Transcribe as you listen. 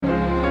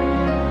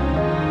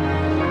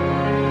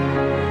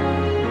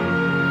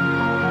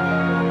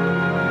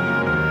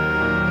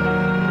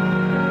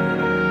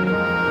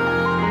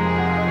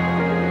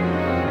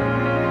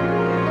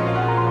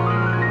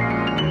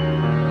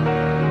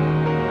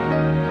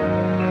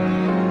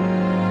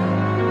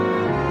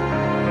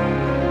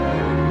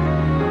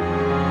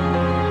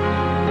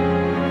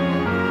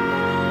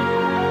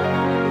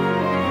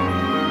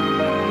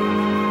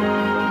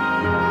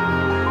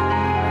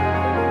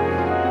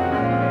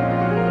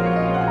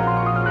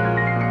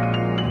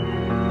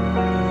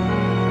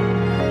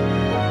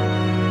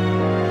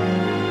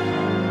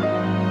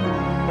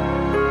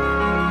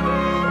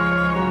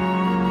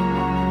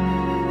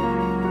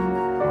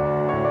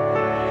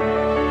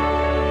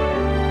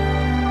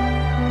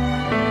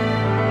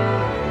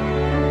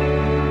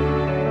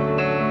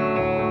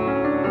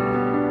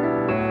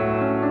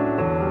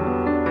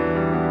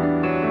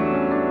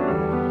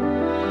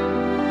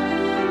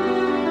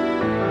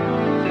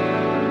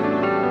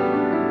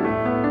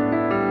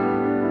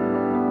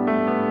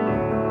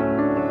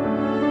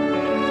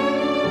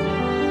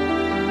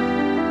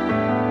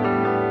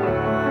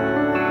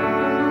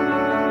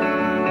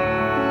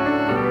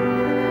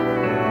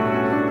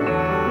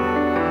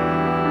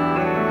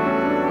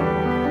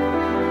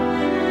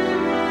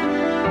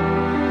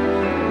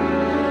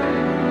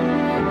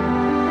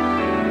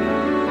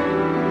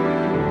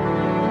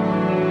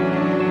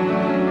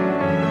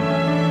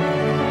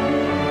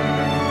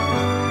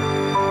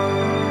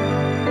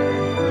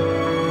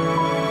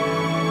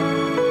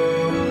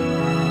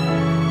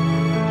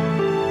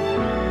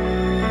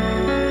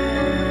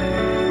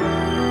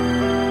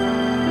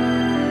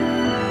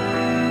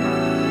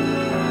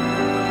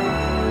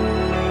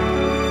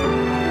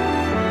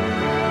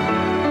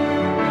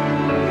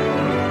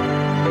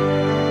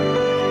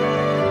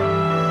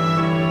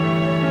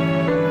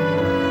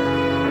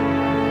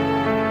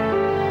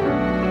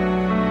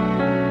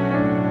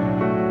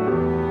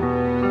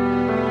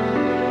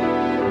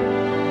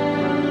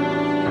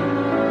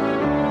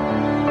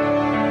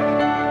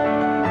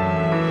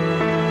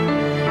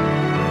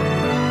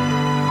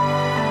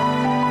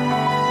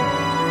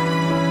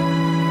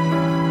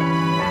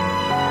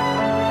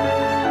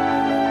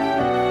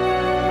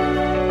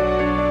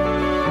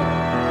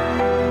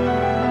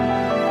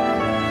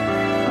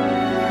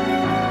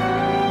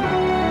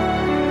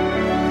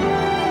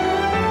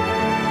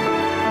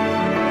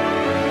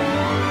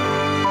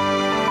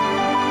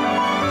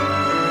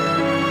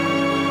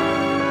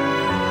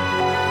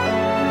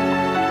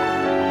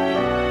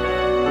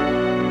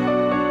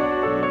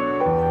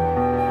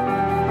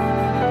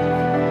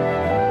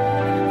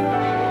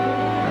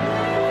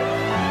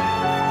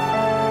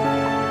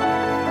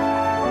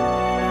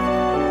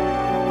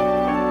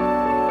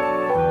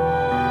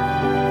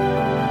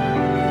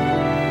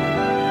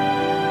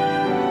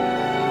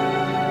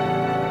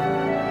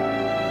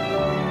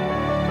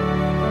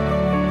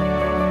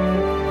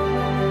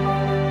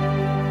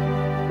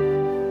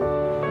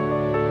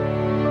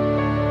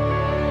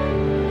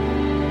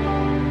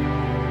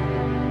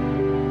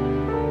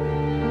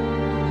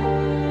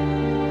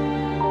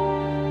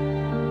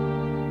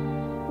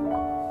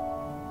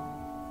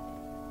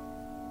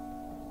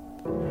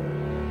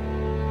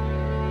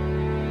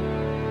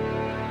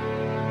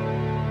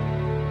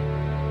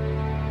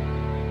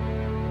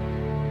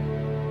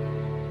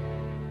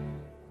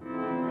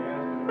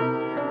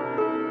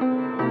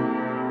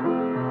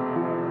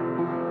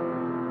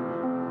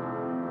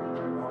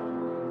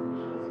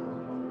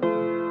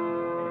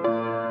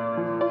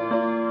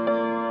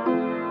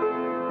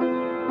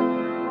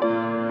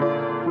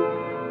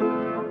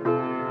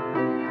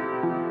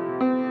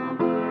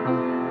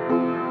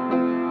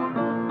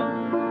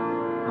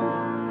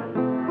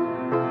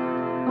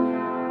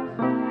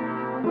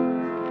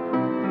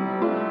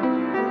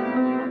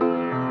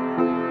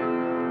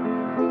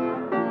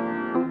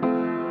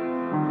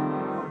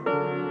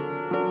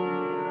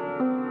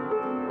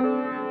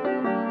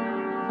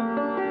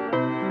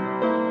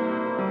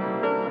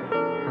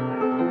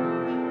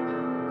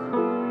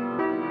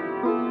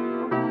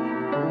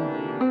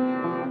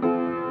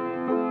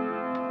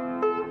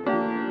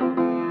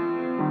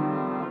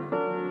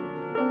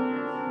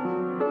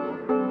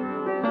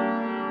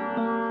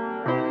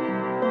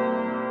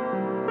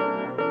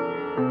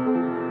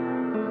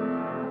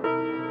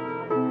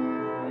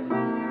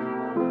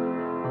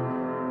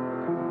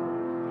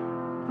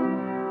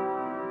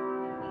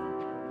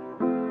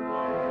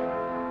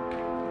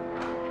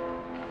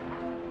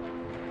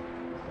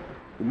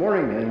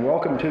Morning and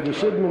welcome to the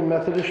Sidman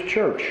Methodist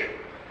Church.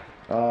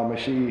 I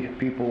see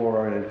people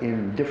are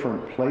in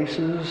different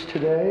places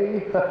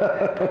today.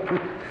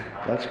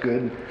 That's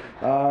good.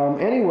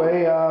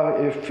 Anyway,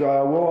 if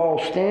we'll all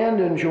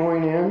stand and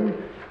join in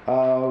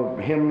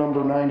hymn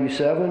number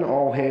 97,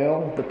 All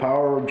Hail the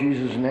Power of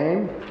Jesus'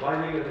 Name.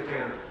 Lighting of the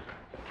candle.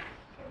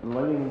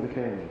 Lighting of the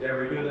candle. Yeah,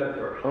 we do that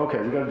first.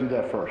 Okay, we got to do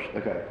that first.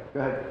 Okay, go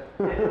ahead.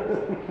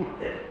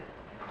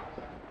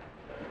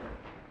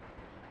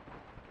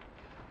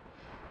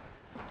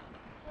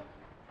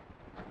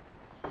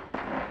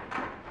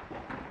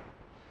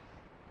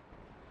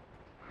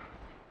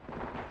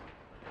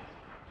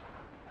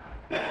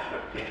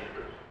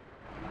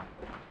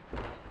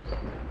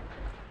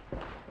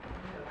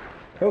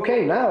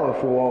 Okay, now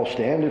if we'll all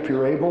stand, if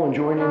you're able, and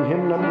join in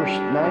hymn number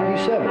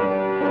 97.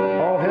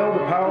 All hail the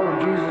power of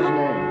Jesus'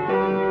 name.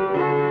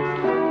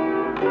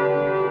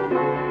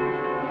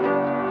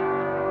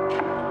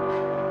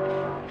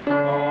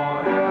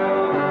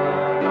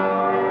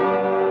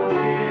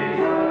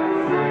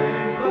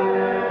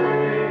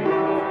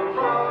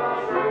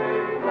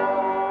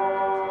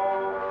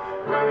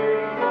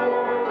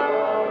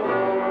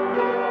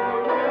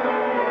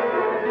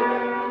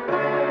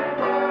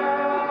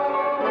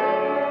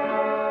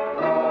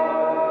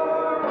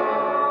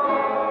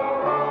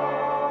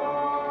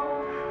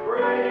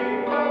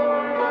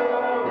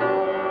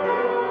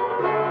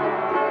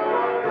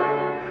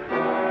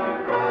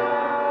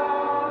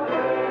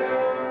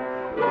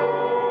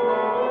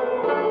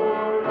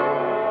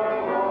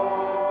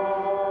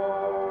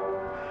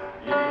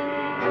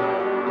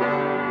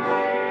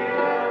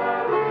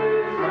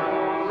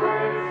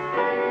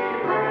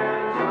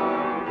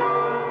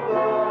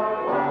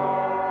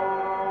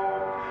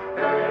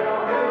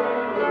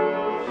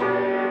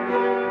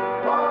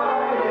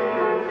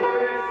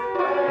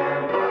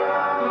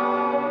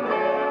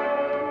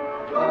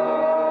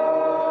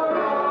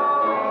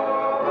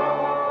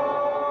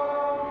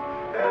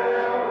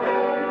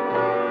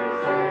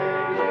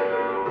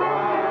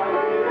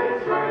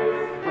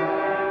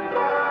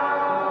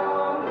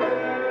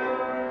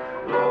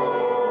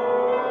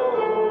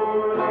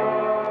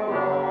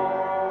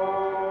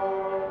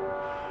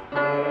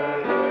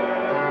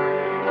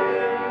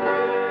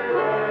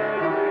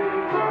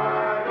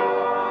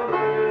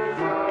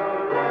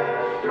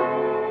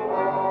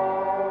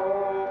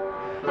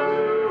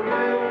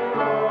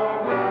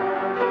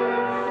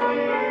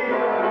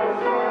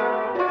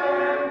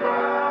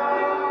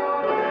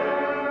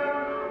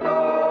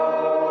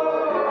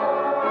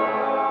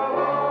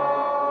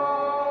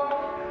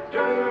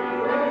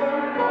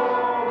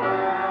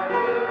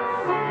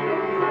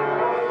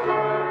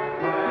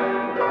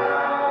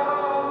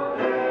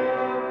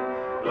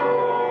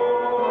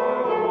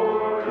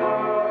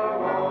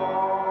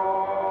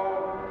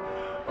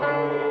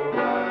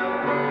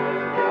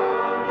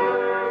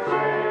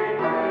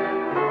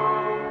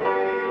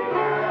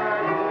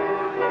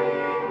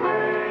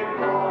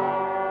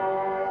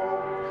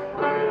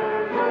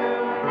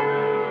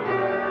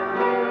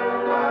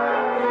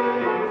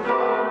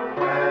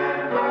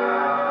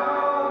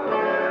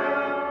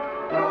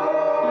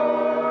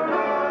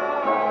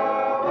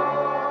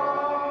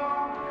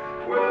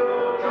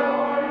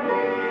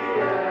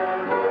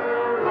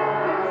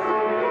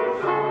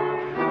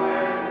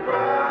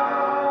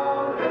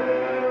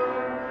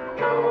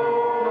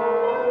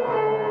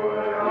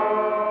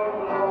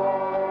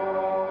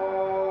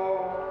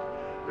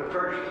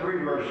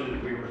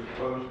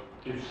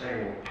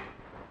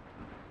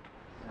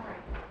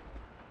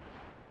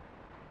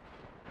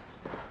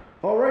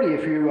 Alrighty,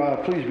 if you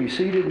please be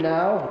seated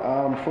now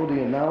for the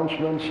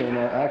announcements, and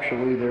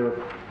actually there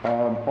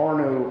are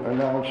no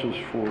announcements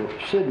for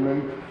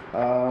Sidman.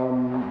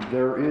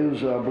 There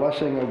is a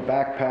blessing of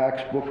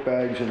backpacks, book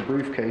bags, and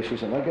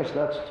briefcases, and I guess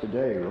that's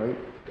today, right?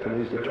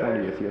 Today's the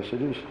 20th, yes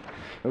it is.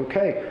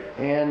 Okay,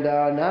 and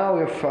now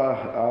if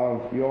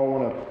you all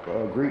want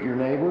to greet your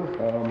neighbor,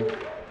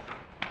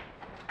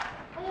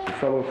 your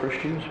fellow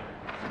Christians.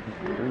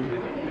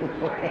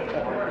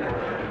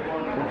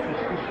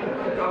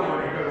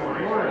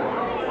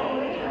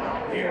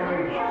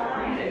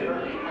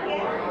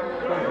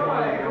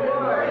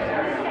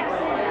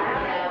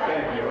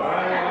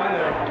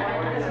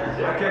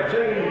 I kept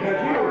singing because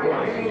you were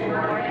playing.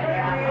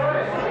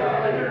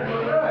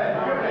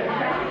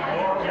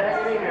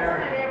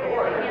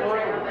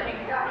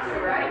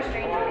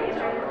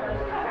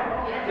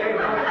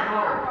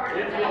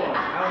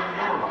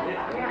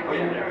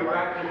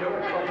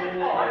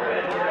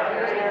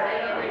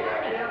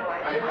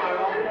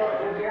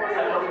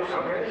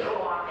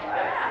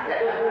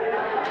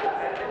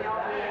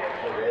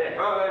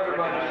 Oh,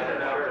 everybody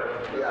sit out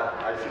there. Yeah,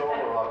 I stole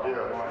her off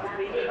here.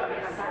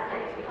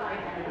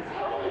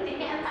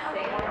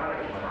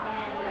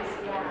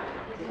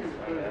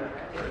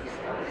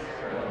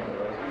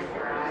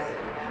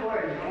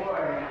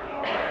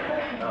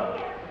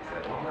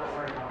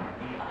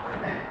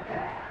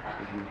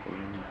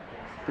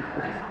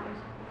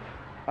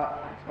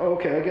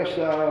 Okay, I guess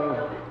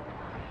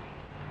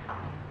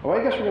Well,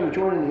 I guess we're going to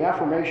join in the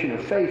affirmation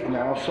of faith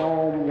now,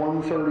 Psalm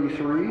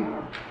 133.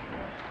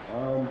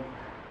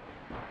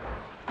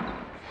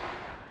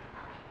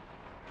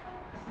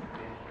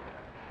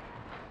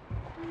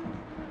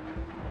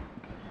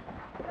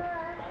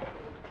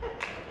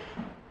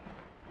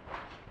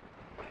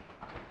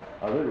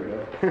 Oh, there we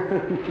go.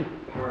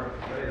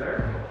 Stay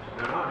there.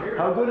 They're not here.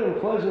 How good and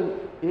pleasant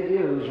it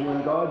is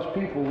when God's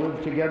people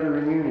live together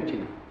in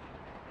unity.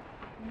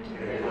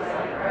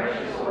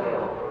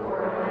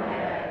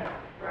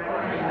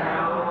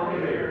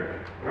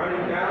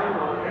 Running down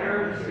on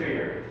Aaron's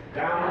beard,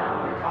 down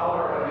on the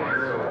collar of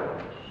his sword.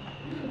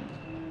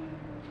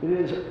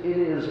 It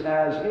is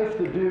as if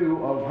the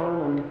dew of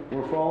Hermon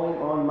were falling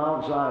on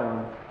Mount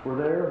Zion, for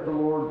there the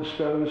Lord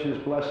bestows his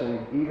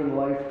blessing, even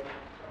life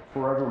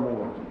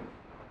forevermore.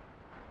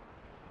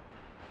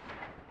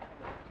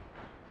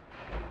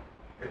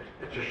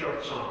 It's a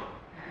short song.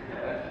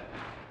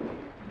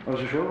 Oh, is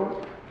it a short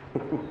one?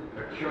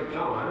 It's a short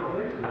song. I don't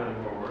think there's any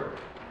more words.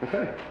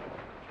 Okay.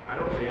 I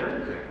don't see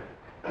anything.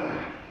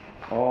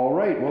 All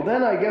right. Well,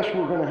 then I guess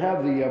we're going to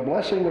have the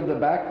blessing of the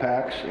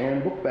backpacks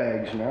and book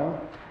bags now.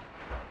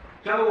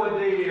 So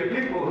would the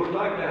people who'd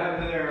like to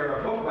have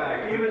their book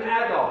bag, even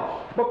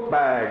adults, Book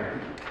bag,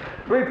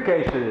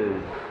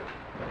 briefcases.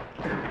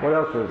 What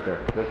else is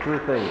there? The three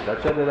things.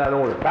 I said in that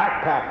order.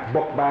 Backpack,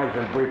 book bags,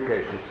 and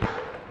briefcases.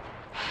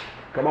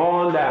 Come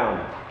on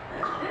down.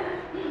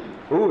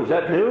 Ooh, is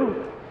that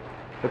new?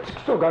 It's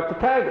still got the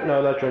tag.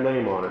 No, that's your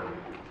name on it.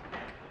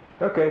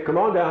 Okay, come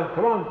on down.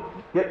 Come on.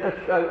 Get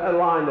a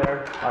line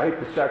there. I hate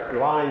to set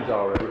lines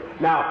already.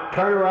 Now,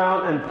 turn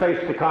around and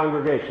face the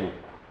congregation.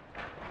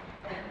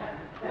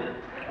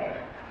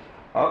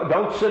 Oh,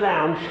 don't sit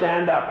down.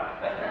 Stand up.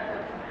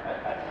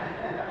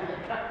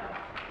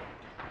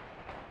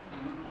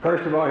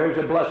 First of all, here's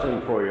a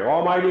blessing for you.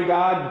 Almighty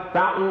God,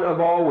 fountain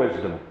of all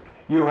wisdom,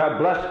 you have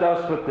blessed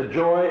us with the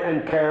joy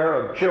and care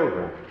of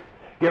children.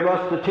 Give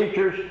us the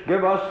teachers,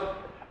 give us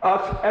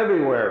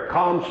everywhere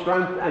calm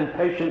strength and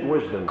patient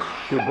wisdom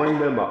to bring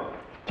them up,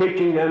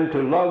 teaching them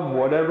to love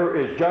whatever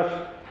is just,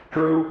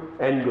 true,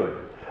 and good.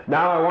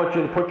 Now I want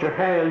you to put your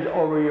hands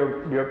over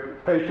your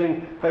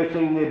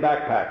facing the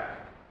backpack.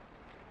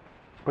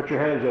 Put your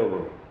hands over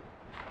them.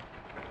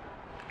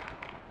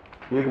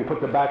 You can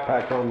put the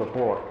backpack on the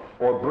floor,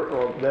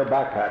 or their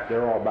backpack.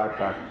 They're all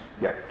backpacks.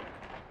 Yeah.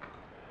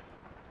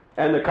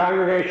 And the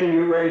congregation,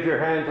 you raise your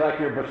hands like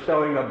you're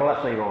bestowing a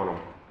blessing on them.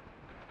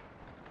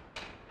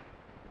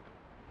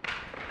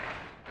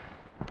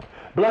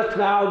 Bless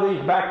now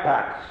these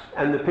backpacks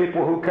and the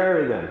people who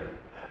carry them,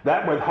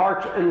 that with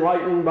hearts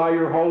enlightened by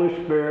your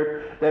Holy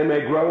Spirit, they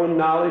may grow in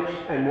knowledge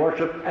and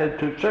worship and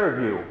to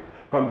serve you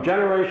from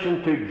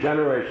generation to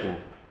generation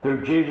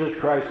through Jesus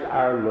Christ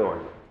our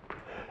Lord.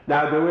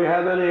 Now, do we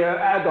have any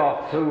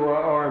adults who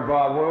are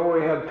involved? Well,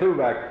 we have two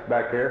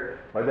back here.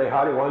 Are they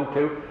howdy? One,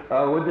 two.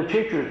 Would the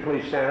teachers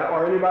please stand up?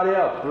 Or anybody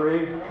else?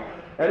 Three.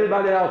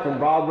 Anybody else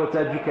involved with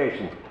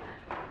education?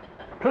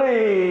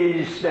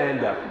 Please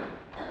stand up.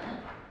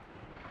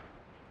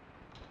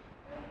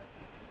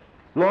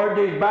 Lord,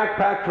 these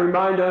backpacks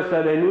remind us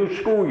that a new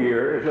school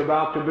year is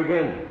about to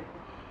begin.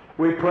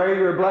 We pray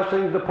your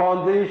blessings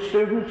upon these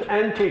students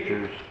and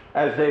teachers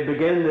as they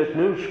begin this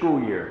new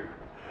school year.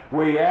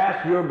 We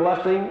ask your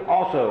blessing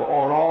also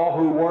on all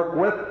who work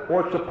with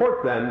or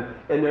support them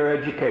in their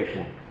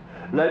education.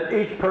 Let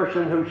each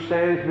person who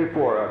stands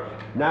before us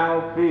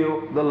now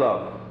feel the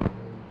love.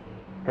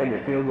 Can you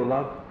feel the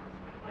love?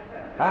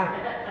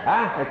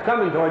 It's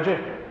coming towards you.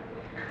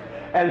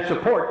 And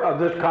support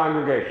of this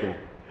congregation.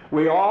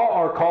 We all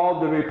are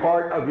called to be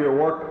part of your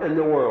work in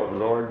the world,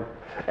 Lord.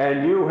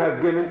 And you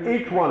have given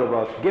each one of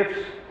us gifts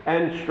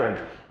and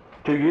strength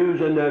to use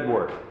in that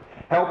work.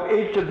 Help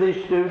each of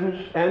these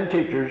students and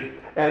teachers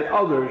and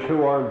others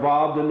who are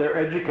involved in their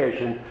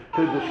education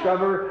to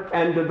discover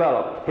and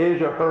develop his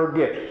or her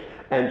gifts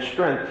and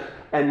strengths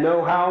and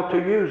know how to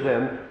use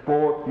them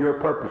for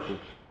your purposes.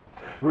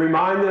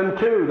 Remind them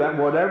too that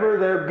whatever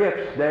their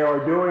gifts, they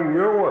are doing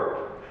your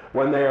work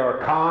when they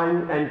are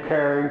kind and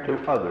caring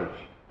to others,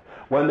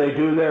 when they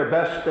do their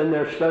best in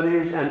their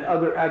studies and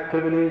other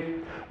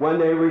activities, when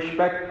they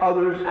respect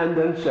others and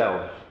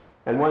themselves,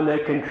 and when they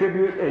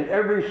contribute in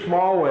every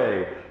small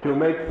way to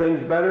make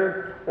things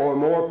better or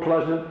more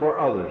pleasant for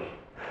others.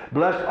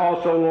 Bless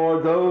also,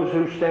 Lord, those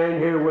who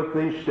stand here with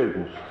these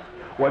students.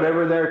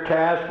 Whatever their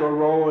task or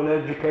role in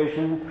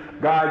education,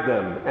 guide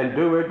them and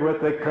do it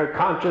with a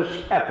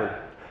conscious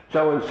effort,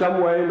 so in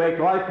some way make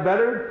life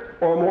better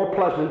or more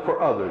pleasant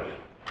for others.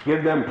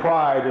 Give them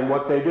pride in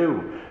what they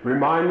do,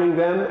 reminding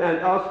them and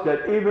us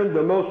that even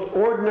the most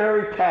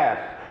ordinary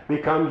task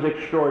becomes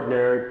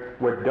extraordinary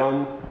when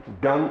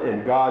done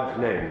in God's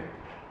name.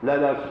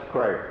 Let us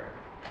pray.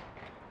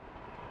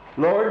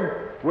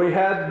 Lord, we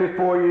have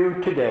before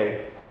you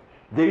today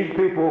these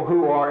people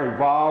who are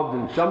involved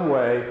in some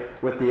way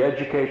with the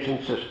education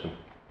system.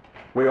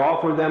 We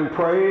offer them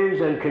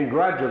praise and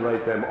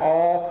congratulate them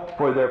all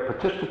for their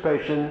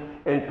participation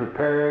in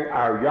preparing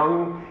our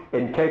young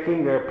in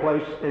taking their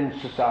place in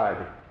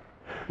society.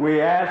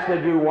 We ask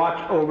that you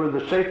watch over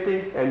the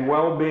safety and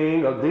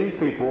well-being of these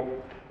people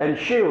and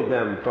shield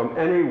them from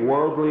any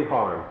worldly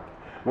harm.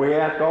 We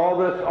ask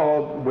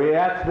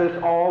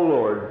this all,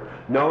 Lord,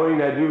 knowing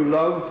that you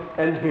love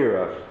and hear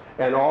us.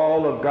 And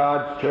all of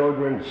God's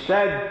children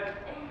said,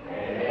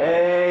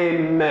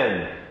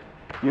 Amen.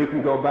 You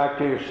can go back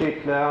to your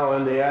seats now,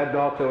 and the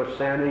adults who are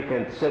standing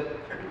can sit.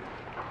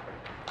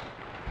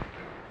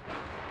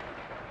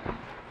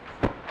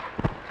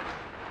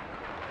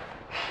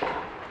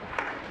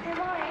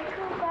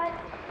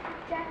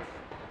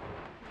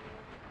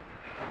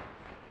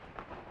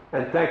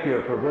 And thank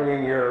you for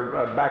bringing your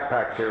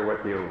backpacks here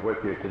with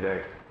you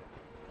today.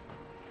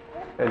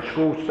 And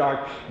school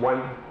starts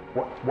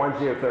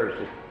Wednesday or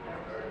Thursday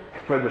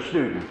for the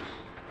students.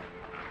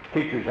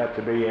 Teachers have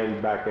to be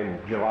back in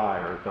July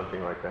or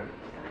something like that,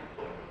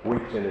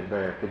 weeks in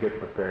advance to get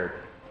prepared.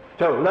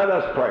 So let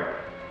us pray.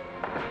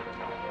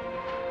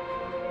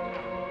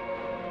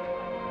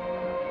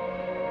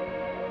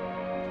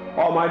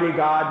 Almighty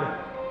God,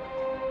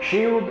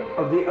 shield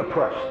of the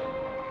oppressed,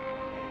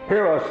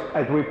 hear us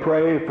as we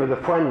pray for the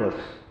friendless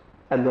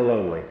and the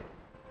lonely,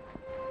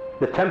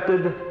 the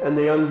tempted and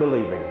the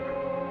unbelieving.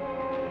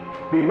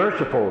 Be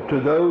merciful to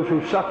those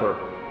who suffer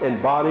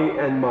in body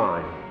and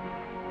mind,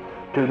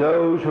 to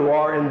those who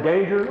are in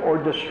danger or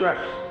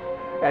distress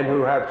and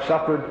who have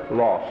suffered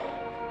loss.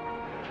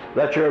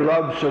 Let your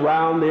love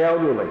surround the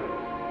elderly.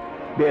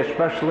 Be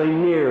especially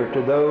near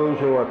to those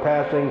who are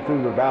passing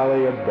through the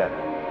valley of death.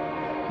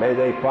 May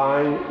they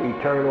find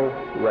eternal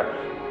rest.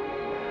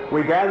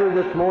 We gather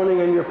this morning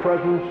in your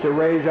presence to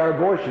raise our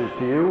voices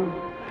to you,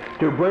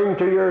 to bring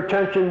to your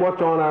attention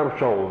what's on our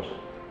souls.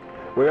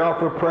 We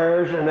offer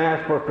prayers and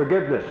ask for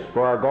forgiveness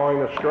for our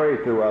going astray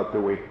throughout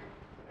the week.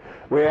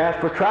 We ask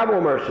for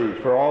travel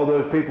mercies for all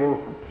those people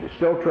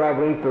still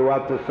traveling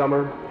throughout the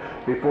summer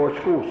before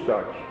school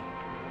starts.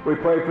 We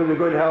pray for the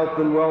good health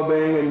and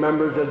well-being and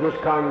members of this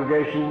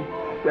congregation,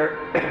 their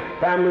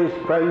families,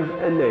 friends,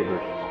 and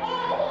neighbors.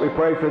 We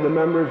pray for the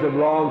members of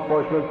law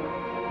enforcement,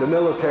 the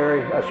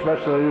military,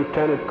 especially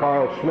Lieutenant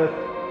Carl Smith,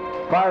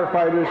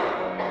 firefighters,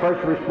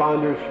 first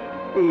responders,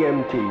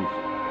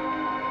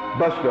 EMTs,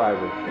 bus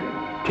drivers,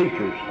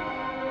 teachers.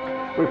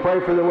 We pray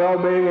for the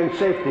well-being and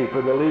safety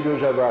for the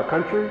leaders of our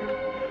country,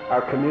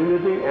 our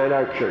community, and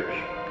our church.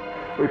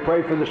 We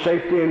pray for the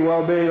safety and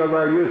well-being of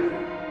our youth,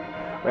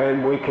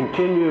 and we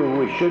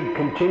should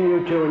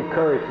continue to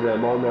encourage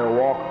them on their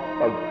walk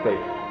of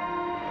faith.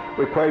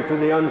 We pray for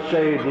the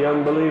unsaved, the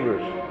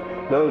unbelievers,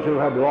 those who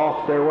have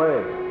lost their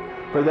way,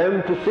 for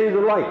them to see the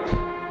light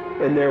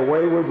in their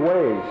wayward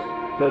ways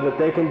so that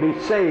they can be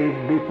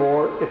saved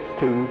before it's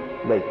too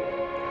late.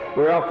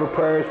 We offer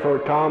prayers for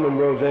Tom and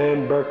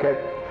Roseanne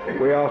Burkett.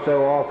 We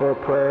also offer a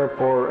prayer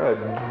for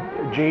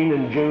Jean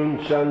and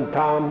June's son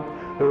Tom,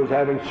 who is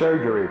having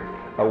surgery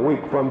a week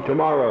from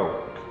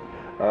tomorrow.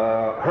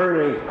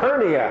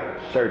 Hernia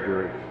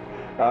surgery.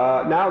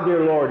 Now,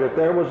 dear Lord, if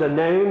there was a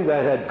name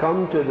that had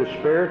come to the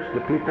spirits,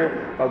 the people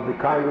of the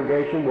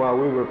congregation while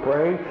we were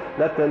praying,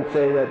 let them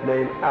say that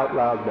name out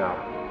loud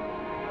now.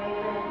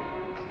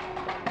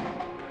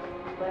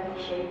 Glenn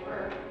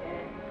Schaefer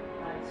and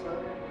Glenn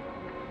Slogan.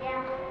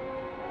 Yeah.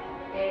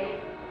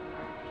 Dave.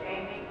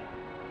 Jamie.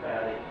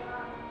 Patty.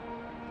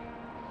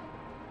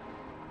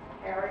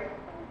 Harry.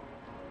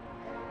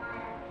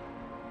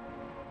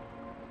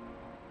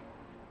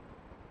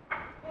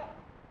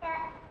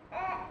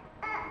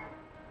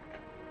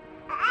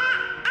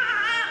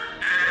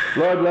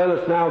 Lord, let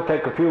us now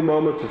take a few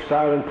moments of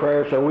silent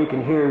prayer so we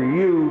can hear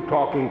you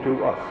talking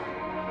to us.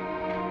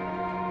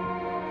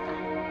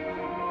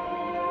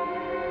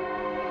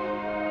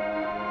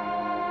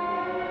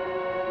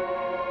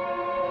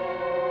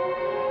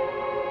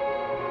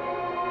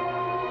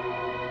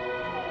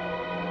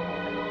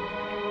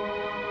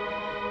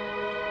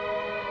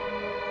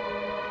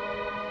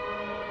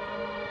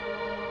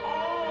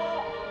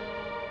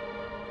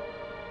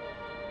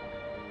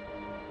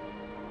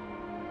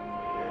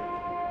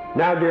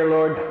 Now, dear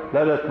Lord,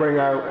 let us bring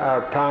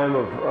our time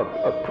of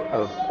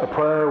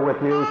prayer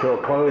with you to a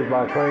close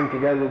by praying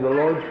together the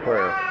Lord's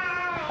Prayer.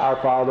 Our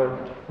Father,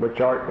 which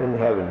art in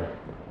heaven,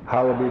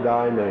 hallowed be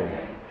thy name.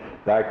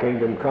 Thy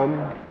kingdom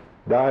come,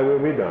 thy will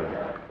be done,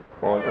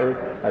 on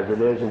earth as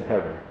it is in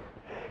heaven.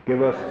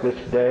 Give us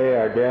this day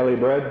our daily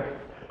bread,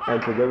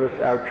 and forgive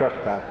us our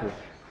trespasses,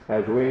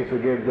 as we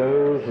forgive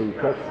those who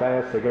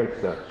trespass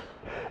against us.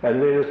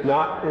 And lead us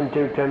not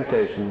into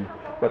temptation,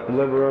 but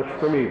deliver us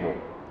from evil.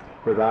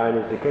 For thine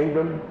is the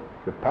kingdom,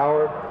 the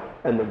power,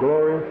 and the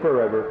glory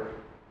forever.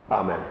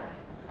 Amen.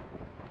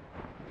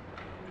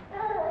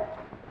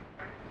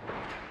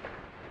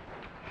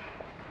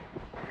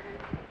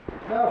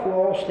 Now if we'll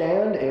all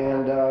stand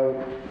and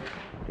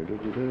we're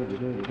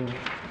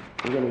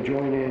going to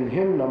join in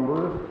hymn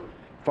number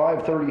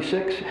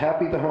 536,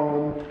 Happy the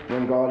Home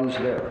When God Is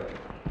There.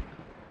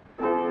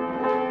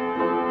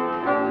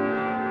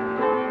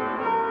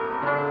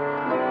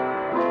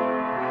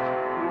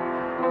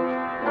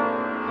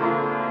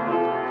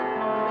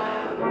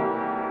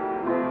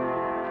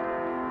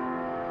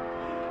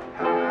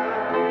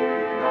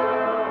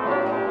 Happy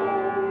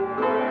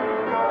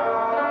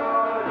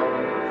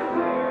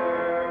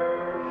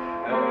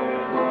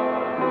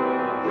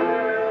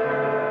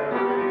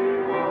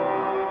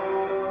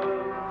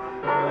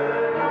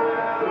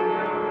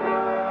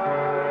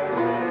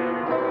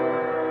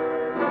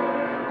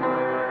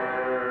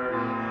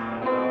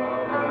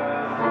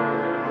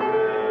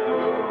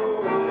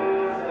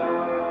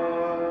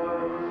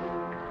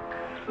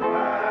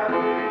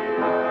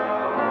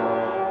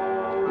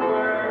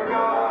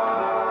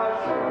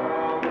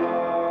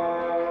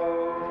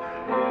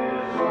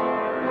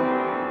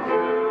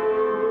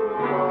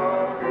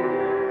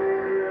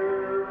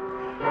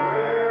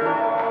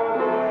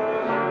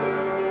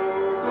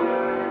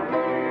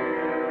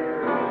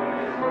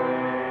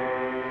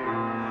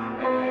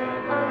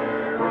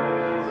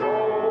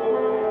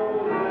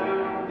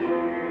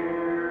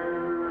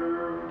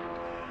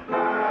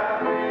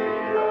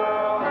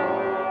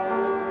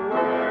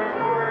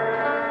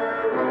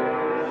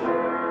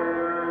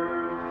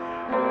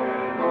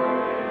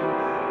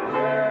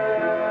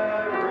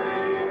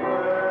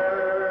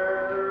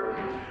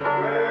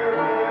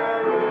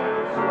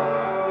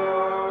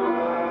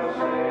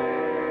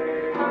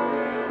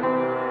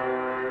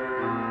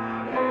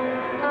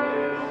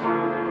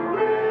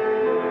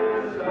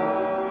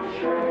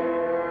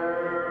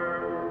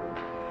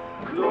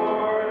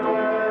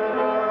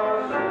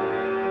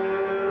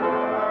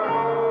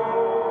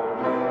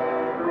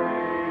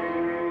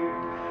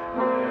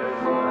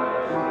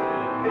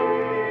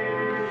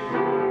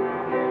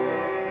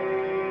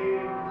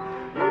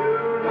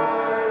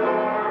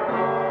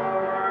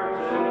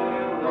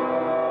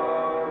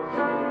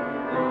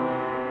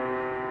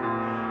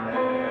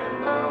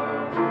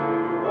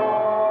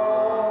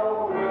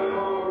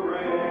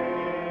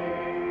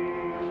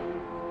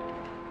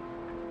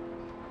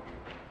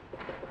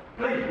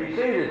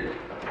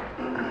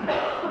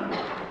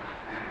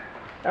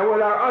And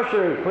would our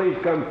ushers please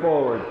come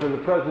forward for the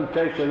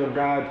presentation of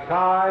God's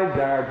tithes,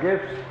 our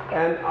gifts,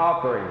 and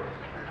offerings.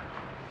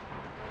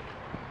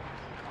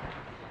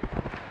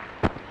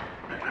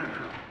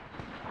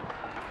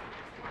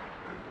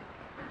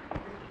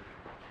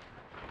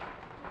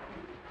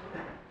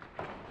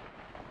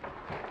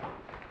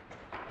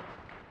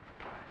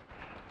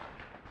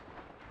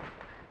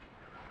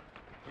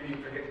 Did you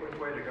forget which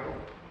way to go?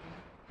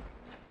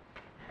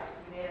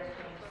 You made us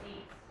change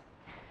seats.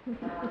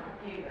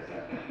 Confused.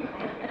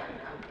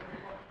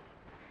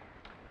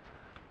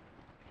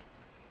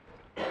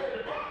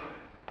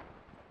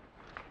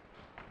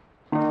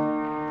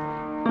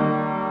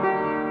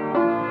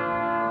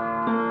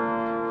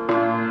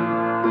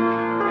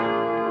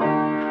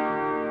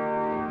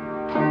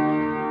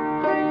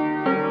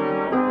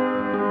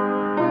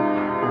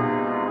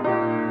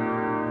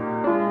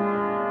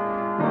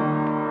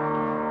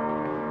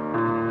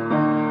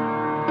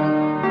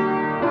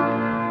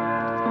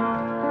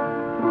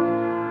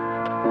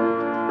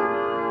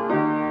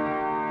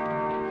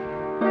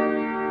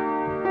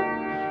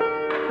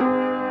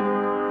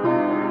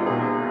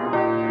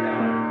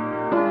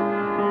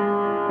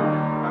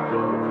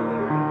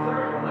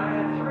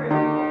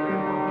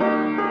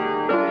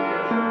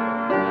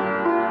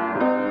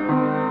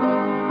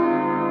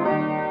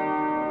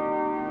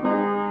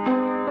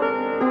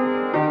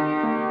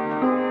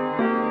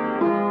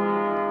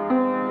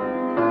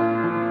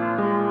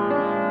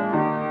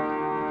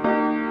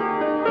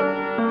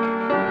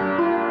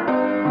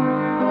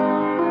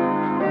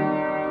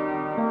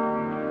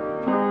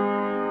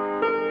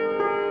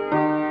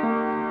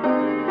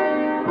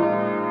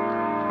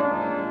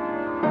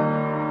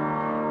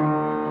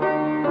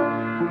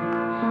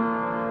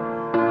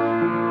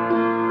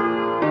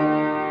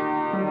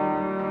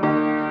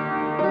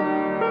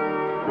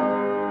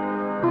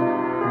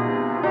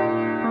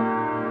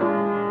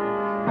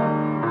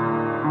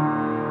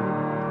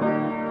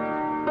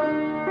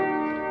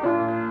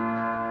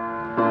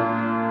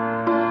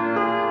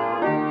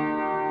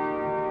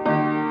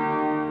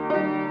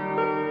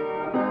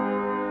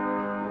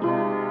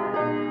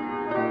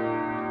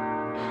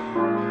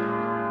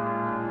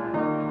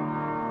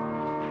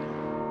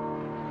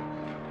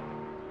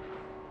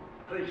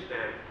 Please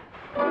stand.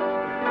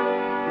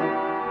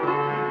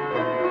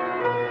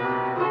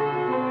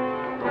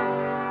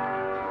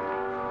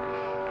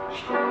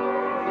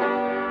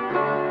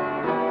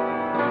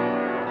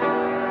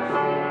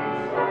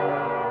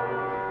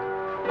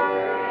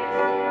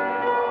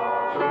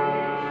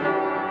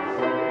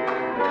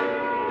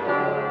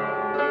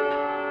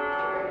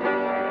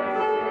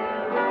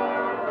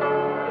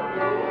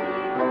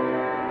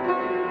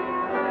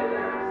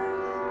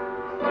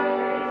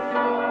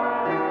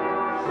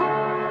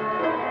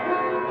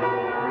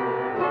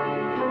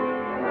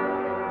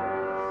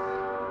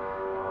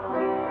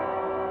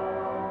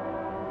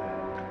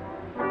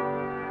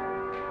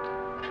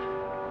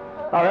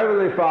 Our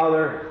Heavenly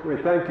Father, we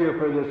thank you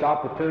for this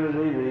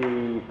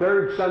opportunity, the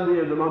third Sunday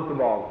of the month of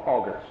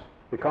August,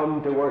 to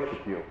come to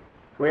worship you.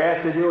 We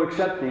ask that you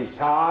accept these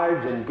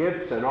tithes and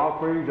gifts and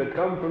offerings that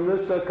come from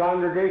this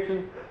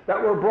congregation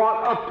that were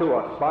brought up to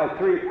us by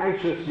three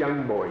anxious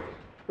young boys.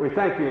 We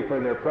thank you for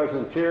their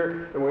presence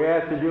here, and we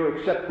ask that you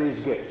accept these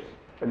gifts.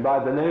 And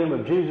by the name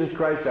of Jesus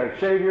Christ, our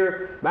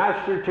Savior,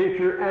 Master,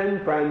 Teacher,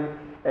 and Friend,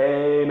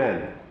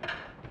 amen.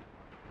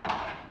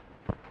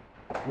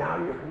 Now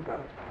you can go.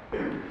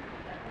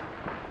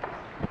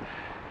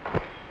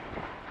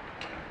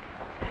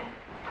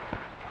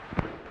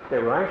 They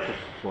were anxious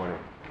this morning.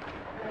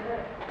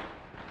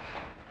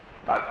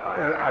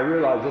 I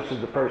realize this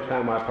is the first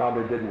time I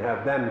probably didn't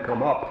have them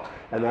come up,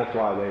 and that's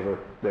why they were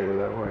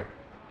that way.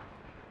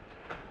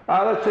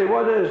 Let's see,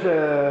 what is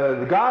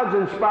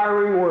God's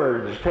inspiring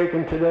words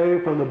taken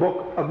today from the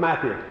book of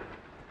Matthew,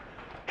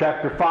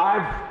 chapter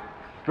 5,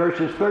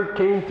 verses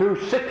 13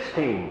 through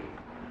 16.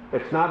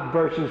 It's not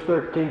verses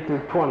 13 through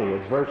 20,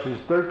 it's verses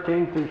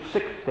 13 through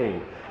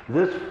 16.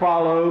 This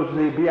follows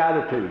the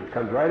Beatitudes,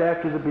 comes right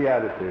after the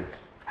Beatitudes.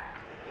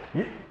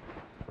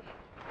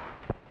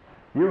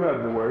 You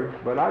have the words,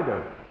 but I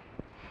don't.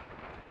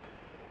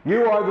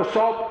 You are the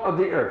salt of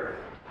the earth,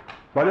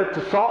 but if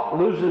the salt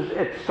loses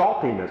its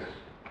saltiness,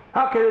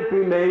 how can it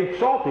be made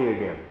salty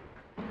again?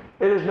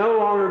 It is no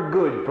longer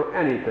good for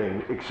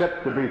anything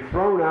except to be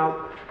thrown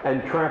out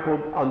and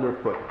trampled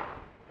underfoot.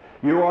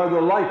 You are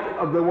the light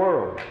of the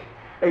world.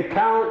 A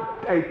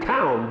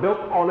town built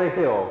on a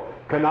hill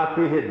cannot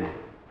be hidden.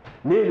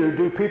 Neither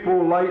do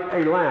people light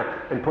a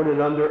lamp and put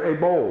it under a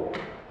bowl.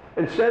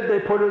 Instead, they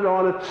put it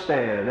on its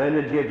stand, and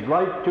it gives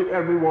light to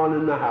everyone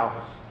in the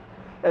house.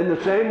 In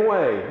the same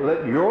way,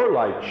 let your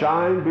light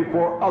shine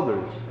before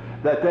others,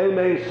 that they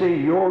may see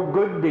your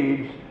good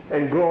deeds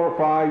and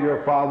glorify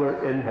your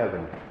Father in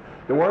heaven.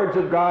 The words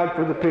of God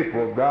for the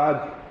people of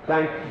God.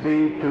 Thanks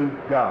be to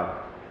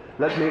God.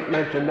 Let me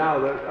mention now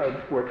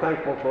that we're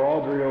thankful for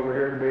Audrey over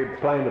here to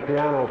be playing the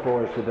piano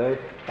for us today.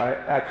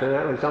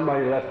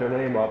 Somebody left her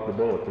name off the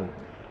bulletin.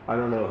 I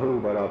don't know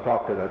who, but I'll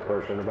talk to that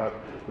person about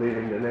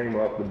leaving the name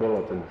off the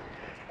bulletin.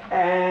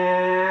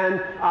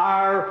 And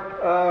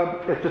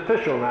it's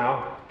official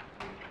now,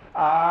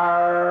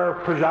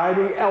 our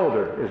presiding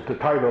elder is the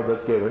title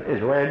that's given,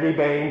 is Randy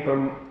Bain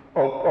from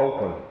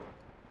Oakland.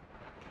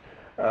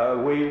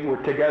 We were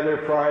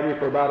together Friday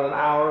for about an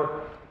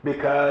hour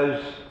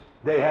because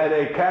they had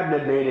a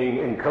cabinet meeting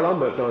in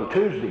Columbus on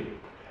Tuesday,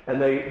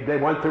 and they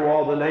went through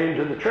all the names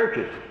of the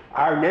churches.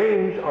 Our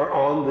names are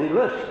on the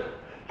list.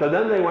 So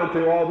then they went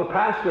through all the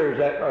pastors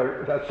that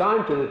are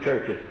assigned to the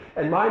churches,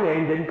 and my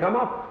name didn't come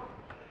up.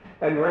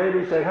 And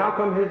Randy said, how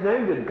come his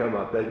name didn't come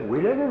up? We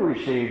never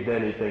received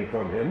anything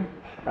from him.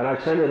 And I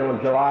sent it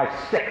on July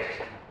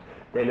 6th.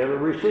 They never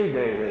received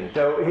anything.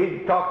 So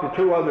he talked to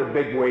two other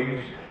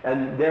bigwigs,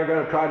 and they're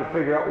going to try to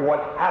figure out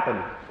what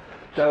happened.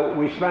 So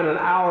we spent an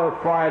hour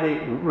Friday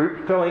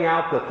filling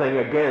out the thing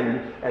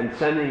again and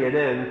sending it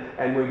in,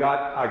 and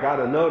I got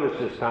a notice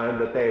this time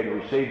that they had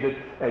received it,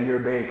 and you're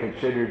being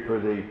considered for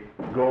the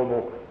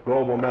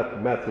Global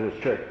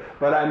Methodist Church.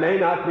 But I may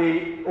not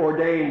be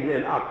ordained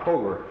in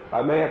October.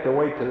 I may have to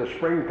wait till the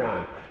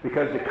springtime,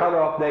 because the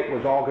cutoff date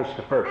was August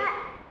the 1st.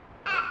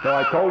 So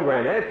I told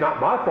Randy, it's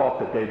not my fault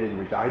that they didn't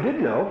receive. I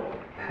didn't know.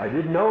 I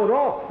didn't know at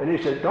all. And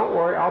he said, don't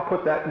worry, I'll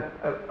put that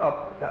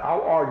up.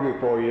 I'll argue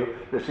for you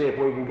to see if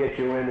we can get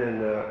you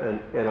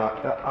in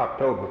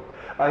October.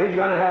 He's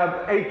going to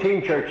have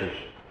 18 churches,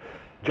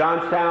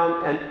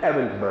 Johnstown and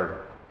Evansburg.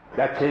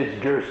 That's his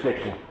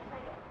jurisdiction.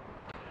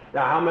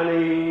 Now, how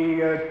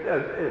many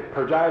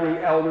presiding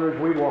elders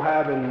we will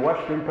have in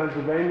western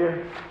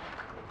Pennsylvania?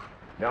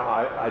 No,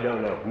 I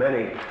don't know.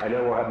 Many. I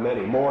know we'll have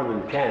many, more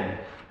than 10,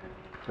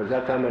 because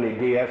that's how many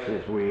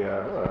DSs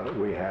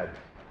we had.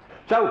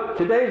 So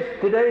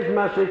today's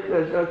message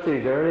is, let's see,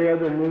 is there any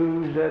other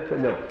news?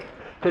 No.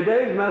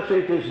 Today's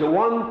message is the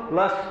one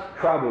less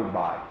traveled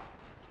by.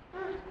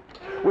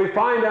 We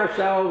find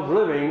ourselves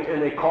living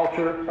in a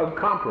culture of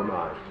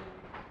compromise.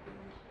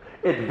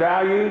 Its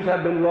values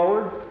have been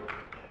lowered,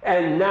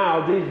 and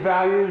now these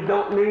values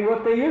don't mean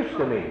what they used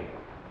to mean.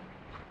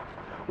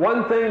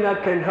 One thing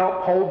that can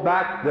help hold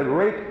back the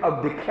rate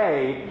of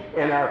decay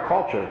in our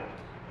culture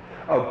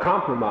of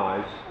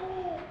compromise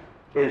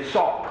is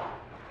salt.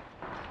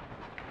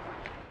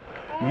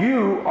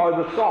 You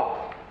are the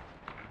salt,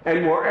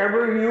 and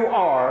wherever you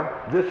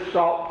are, this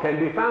salt can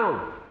be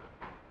found.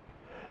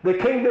 The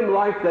kingdom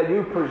life that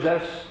you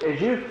possess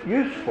is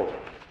useful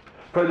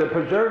for the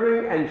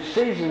preserving and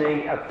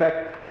seasoning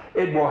effect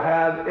it will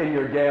have in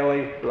your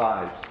daily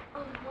lives.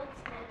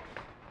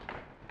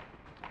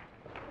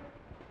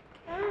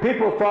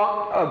 People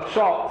thought of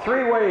salt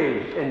three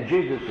ways in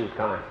Jesus'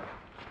 time.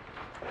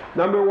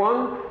 Number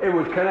one, it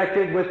was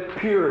connected with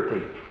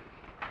purity.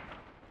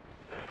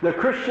 The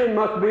Christian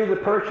must be the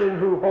person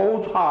who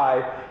holds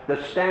high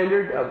the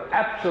standard of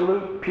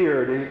absolute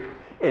purity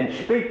in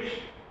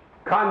speech,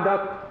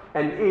 conduct,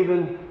 and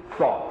even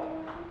thought.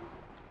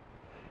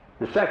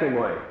 The second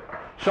way,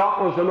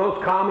 salt was the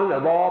most common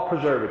of all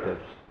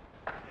preservatives.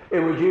 It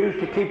was used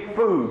to keep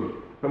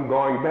food from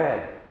going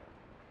bad.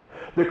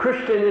 The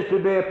Christian is to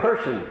be a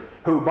person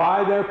who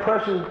by their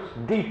presence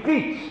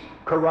defeats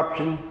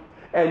corruption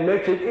and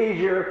makes it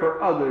easier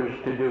for others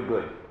to do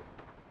good.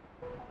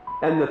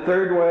 And the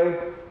third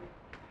way,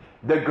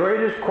 the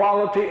greatest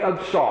quality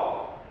of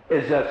salt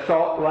is that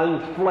salt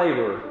lends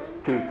flavor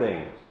to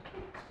things.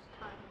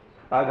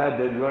 I've had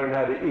to learn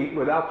how to eat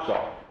without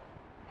salt.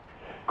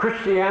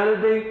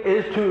 Christianity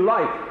is to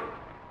life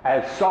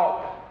as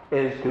salt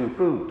is to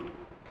food.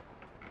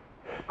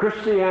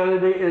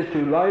 Christianity is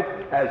to life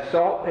as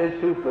salt is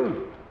to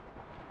food.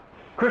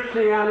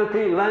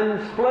 Christianity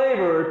lends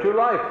flavor to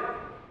life.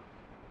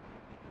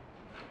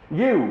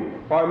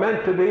 You are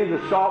meant to be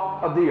the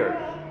salt of the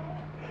earth.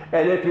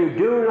 And if you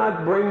do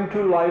not bring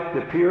to life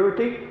the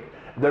purity,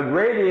 the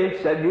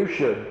radiance that you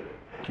should,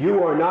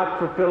 you are not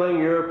fulfilling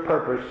your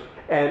purpose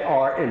and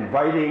are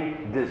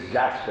inviting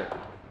disaster.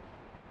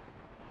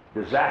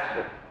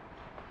 Disaster.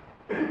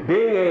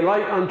 Being a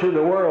light unto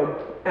the world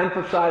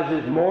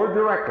emphasizes more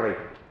directly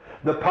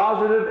the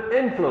positive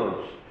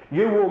influence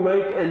you will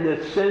make in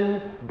this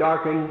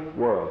sin-darkened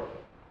world.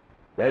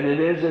 And it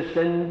is a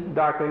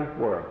sin-darkened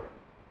world.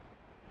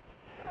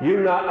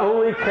 You not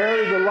only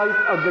carry the light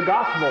of the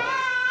gospel.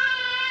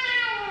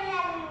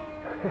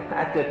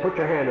 That's it. Put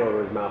your hand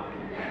over his mouth.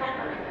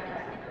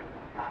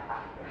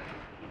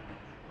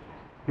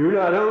 You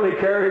not only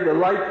carry the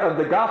light of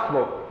the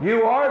gospel,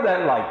 you are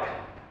that light.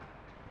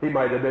 He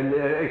might have been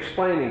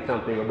explaining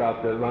something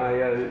about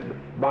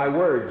my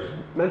words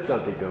meant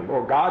something to him,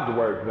 or God's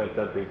words meant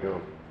something to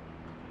him.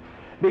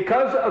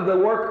 Because of the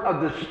work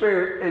of the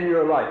Spirit in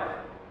your life,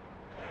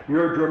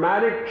 your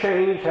dramatic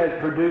change has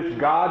produced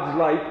God's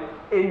light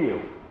in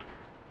you,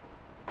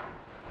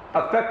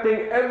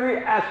 affecting every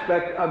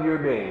aspect of your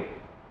being.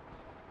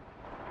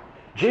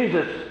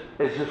 Jesus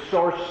is the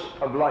source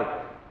of light.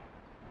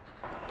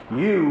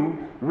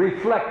 You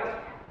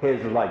reflect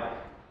his light.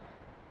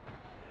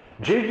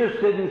 Jesus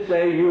didn't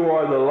say you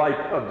are the light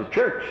of the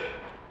church.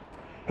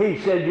 He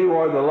said you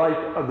are the light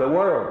of the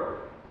world.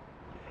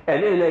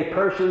 And in a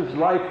person's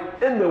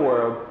life in the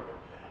world,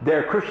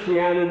 their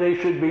Christianity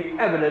should be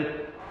evident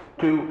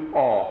to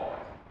all.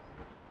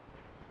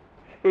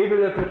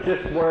 Even if it's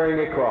just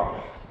wearing a cross.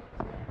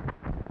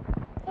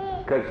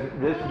 Because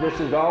this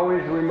is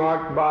always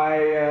remarked by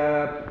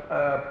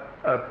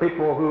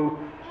people who,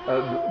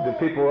 the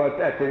people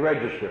at the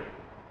register.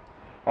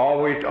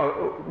 Always,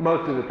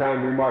 most of the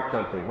time remark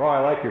something. Oh, I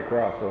like your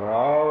cross. Or,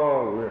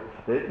 oh,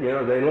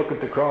 they look at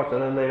the cross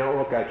and then they don't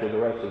look at you the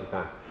rest of the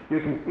time. You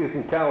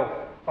can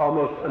tell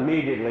almost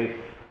immediately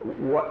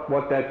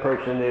what that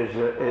person is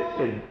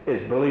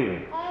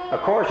believing. Of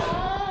course,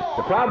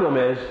 the problem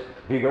is,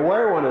 if you can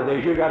wear one of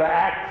these, you got to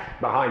act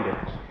behind it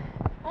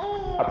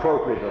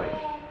appropriately.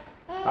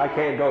 I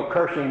can't go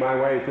cursing my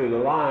way through the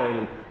line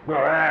and go,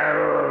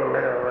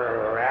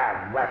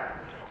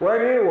 where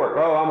do you work?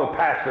 Oh, I'm a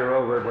pastor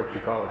over at what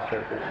you call a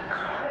church.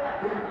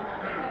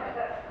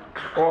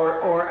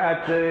 Or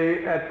at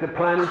the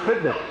Planet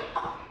Fitness.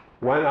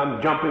 When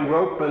I'm jumping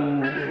rope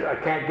and I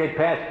can't get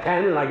past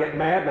 10 and I get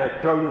mad and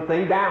I throw the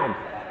thing down.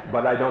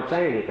 But I don't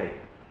say anything.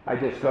 I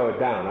just throw it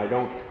down. I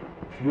don't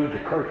use a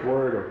curse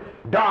word or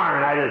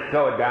darn, I just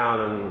throw it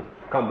down and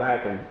come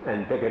back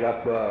and pick it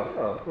up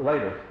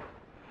later.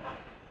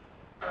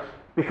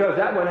 Because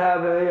that would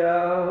have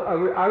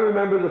I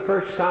remember the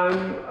first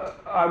time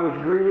I was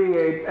greeting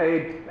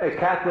a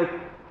Catholic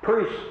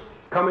priest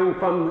coming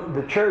from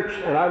the church,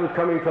 and I was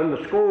coming from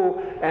the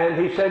school, and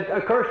he said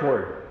a curse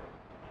word.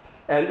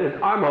 And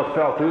it almost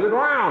fell through the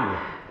ground.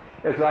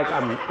 It's like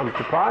I'm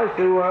surprised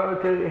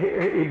to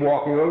hear him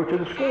walking over to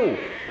the school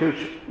to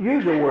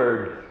use a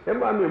word. I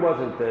mean, it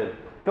wasn't a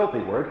filthy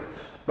word,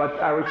 but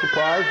I was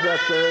surprised that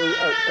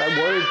a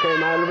word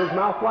came out of his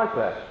mouth like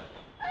that.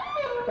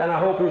 And I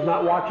hope he's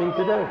not watching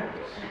today.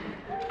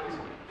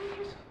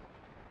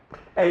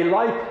 A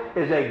light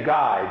is a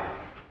guide.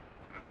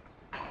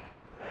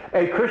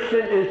 A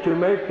Christian is to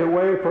make the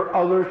way for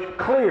others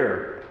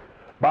clear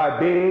by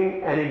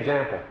being an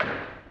example.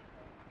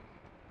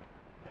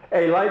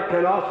 A light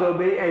can also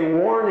be a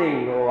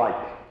warning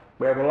light.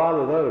 We have a lot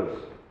of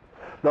those.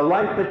 The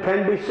light that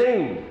can be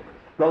seen,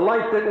 the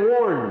light that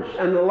warns,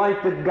 and the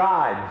light that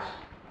guides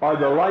are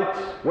the lights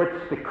which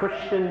the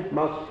Christian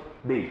must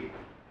be.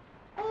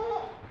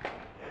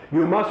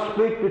 You must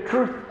speak the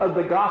truth of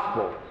the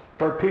gospel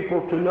for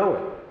people to know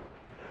it.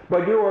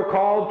 But you are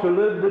called to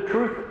live the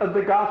truth of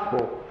the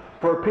gospel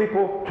for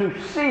people to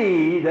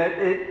see that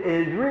it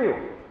is real.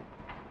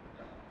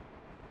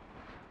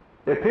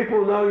 If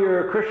people know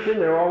you're a Christian,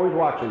 they're always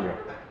watching you.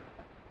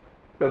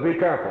 So be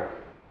careful.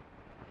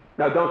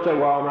 Now don't say,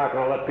 well, I'm not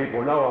going to let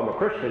people know I'm a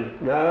Christian.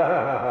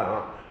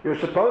 No, you're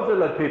supposed to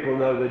let people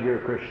know that you're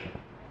a Christian.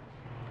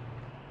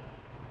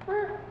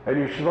 And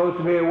you're supposed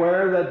to be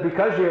aware that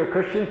because you're a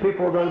Christian,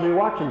 people are going to be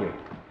watching you.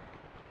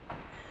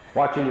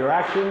 Watching your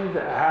actions,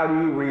 how do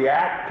you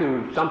react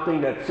to something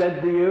that's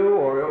said to you,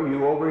 or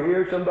you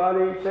overhear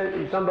somebody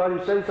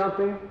say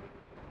something.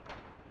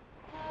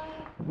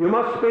 You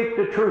must speak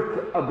the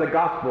truth of the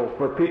gospel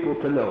for people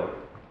to know it.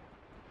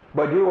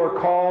 But you are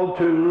called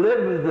to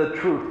live the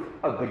truth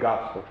of the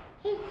gospel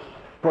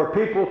for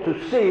people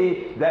to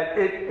see that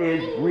it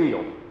is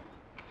real.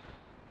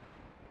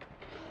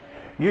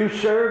 You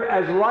serve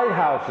as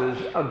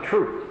lighthouses of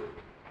truth.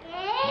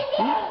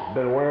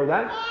 Been aware of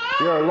that?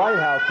 You're a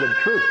lighthouse of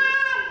truth.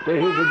 See,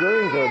 he's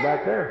agreeing to it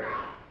back there.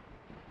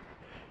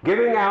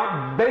 Giving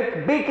out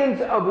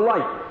beacons of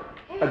light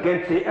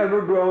against the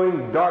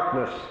ever-growing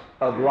darkness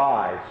of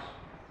lies.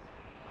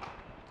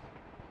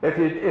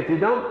 If you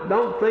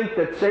don't think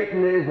that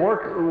Satan is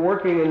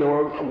working in the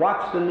world,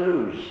 watch the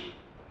news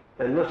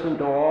and listen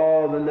to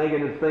all the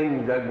negative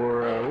things that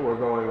were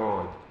going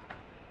on.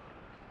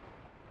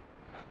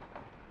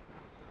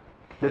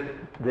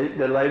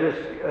 The latest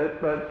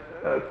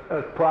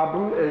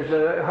problem is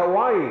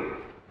Hawaii.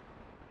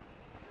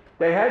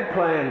 They had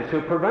plans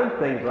to prevent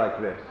things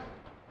like this,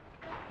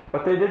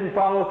 but they didn't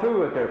follow through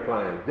with their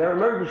plans. Their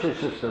emergency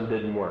system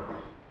didn't work.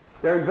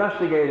 They're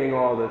investigating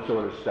all this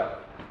sort of stuff.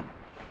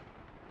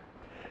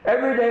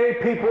 Everyday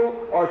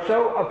people are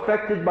so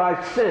affected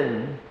by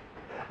sin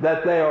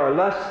that they are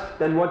less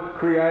than what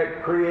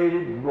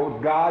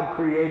God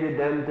created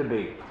them to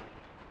be.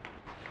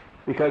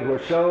 Because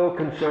we're so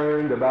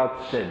concerned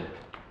about sin.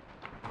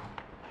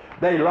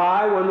 They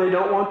lie when they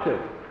don't want to.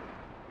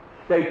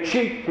 They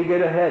cheat to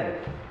get ahead.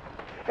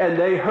 And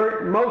they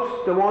hurt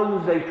most the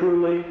ones they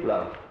truly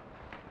love.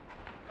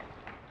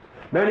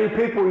 Many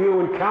people you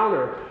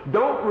encounter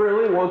don't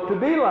really want to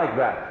be like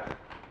that.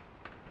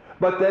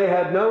 But they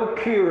have no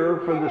cure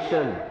for the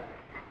sin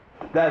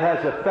that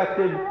has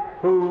affected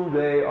who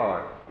they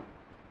are.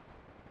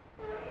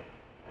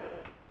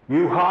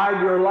 You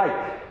hide your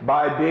light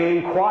by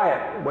being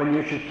quiet when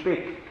you should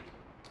speak.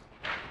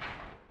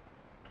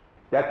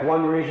 That's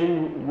one of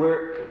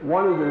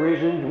the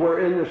reasons we're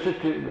in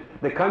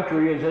the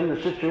country is in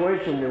the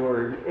situation that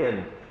we're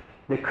in.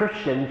 The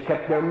Christians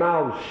kept their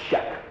mouths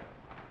shut.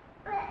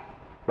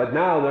 But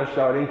now they're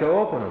starting to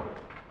open them.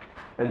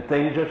 And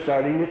things are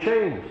starting to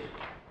change.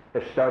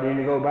 It's starting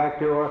to go back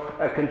to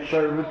a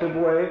conservative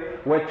way,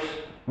 which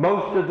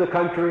most of the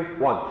country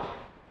wants.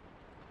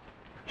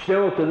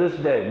 Still to this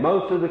day,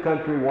 most of the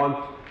country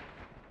wants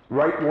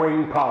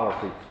right-wing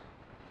policies,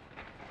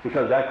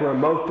 because that's where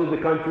most of the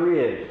country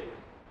is.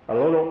 A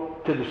little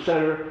to the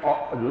center,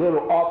 a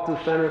little off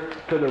the center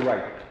to the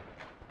right.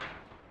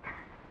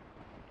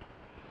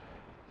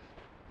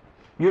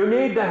 You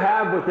need to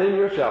have within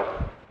yourself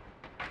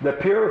the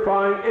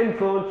purifying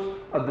influence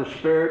of the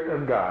Spirit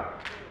of God.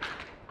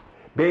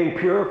 Being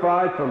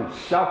purified from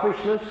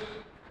selfishness,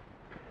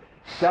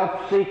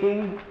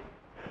 self-seeking,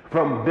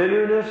 from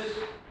bitterness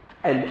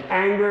and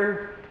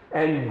anger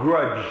and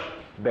grudge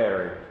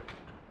bearing.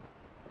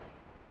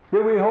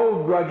 Do we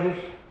hold grudges?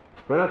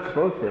 We're not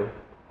supposed to.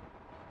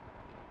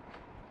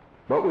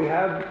 But I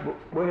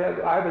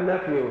have a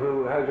nephew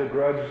who has a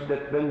grudge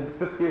that's been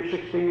 50 or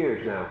 60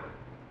 years now.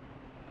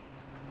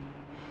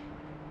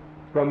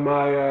 From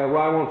my, well,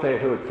 I won't say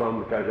who it's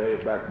from because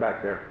it's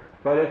back there.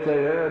 But it's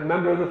a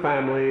member of the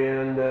family,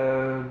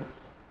 and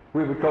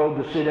we were told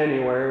to sit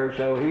anywhere,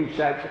 so he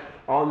sat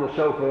on the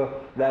sofa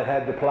that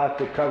had the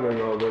plastic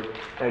covering over it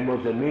and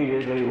was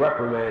immediately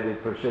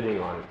reprimanded for sitting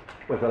on it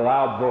with a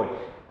loud voice.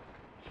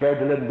 Scared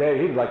to live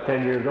day, he was like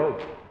 10 years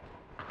old.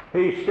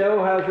 He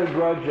still has a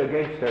grudge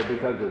against her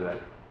because of that.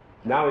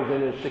 Now he's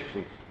in his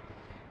 60s.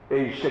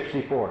 He's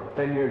 64,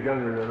 10 years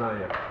younger than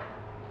I am.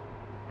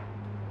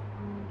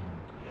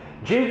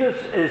 Jesus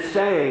is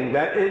saying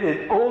that it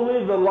is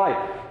only the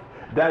life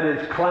that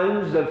is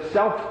cleansed of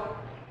self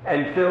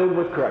and filled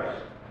with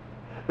Christ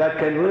that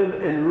can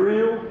live in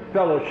real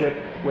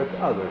fellowship with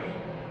others.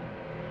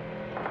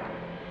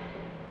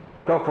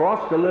 So for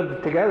us to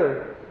live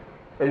together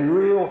in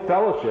real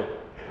fellowship,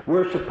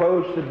 we're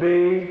supposed to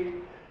be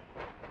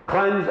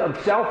cleansed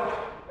of self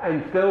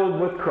and filled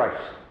with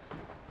Christ.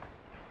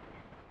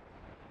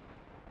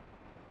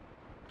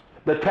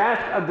 The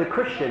task of the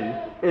Christian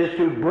is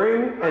to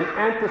bring an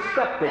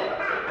antiseptic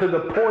to the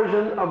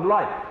poison of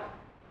life,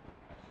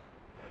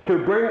 to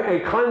bring a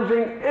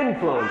cleansing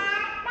influence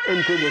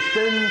into the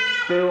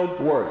sin-filled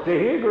world. See,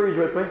 he agrees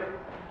with me.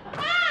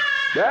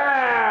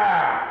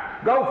 Yeah!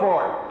 Go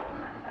for it.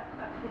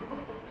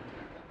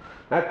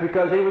 That's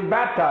because he was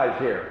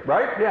baptized here,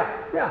 right?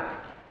 Yeah.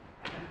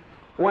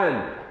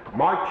 When?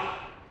 March?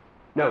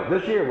 No,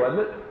 this year,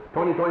 wasn't it?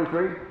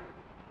 2023?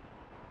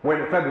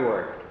 When?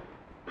 February.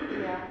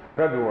 Yeah.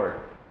 February.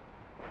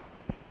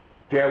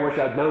 Gee, I wish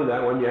I'd known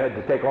that when you had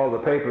to take all the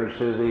papers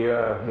to the,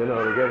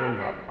 to get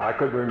them. I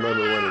couldn't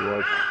remember when it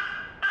was.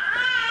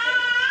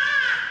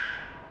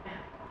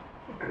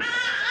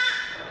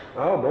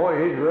 Oh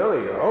boy, he's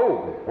really,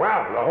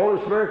 wow, the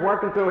Holy Spirit's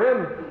working through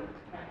him.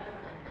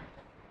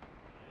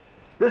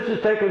 This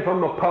is taken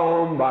from a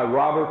poem by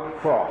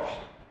Robert Frost,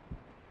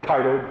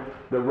 titled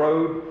The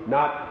Road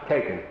Not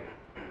Taken.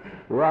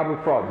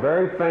 Robert Frost,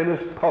 very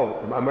famous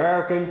poet,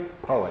 American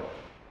poet.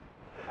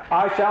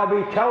 I shall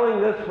be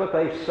telling this with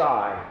a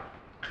sigh.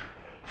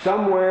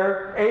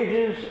 Somewhere,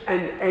 ages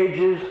and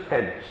ages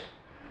hence,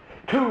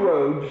 two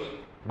roads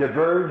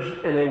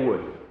diverged in a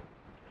wood,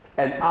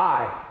 and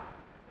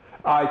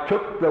I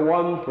took the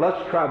one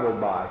less traveled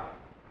by,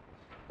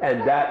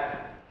 and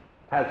that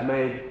has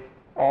made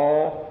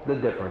all the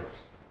difference.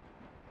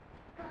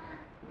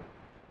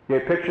 You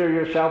picture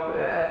yourself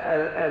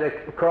at a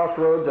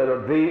crossroads, at a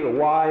V, a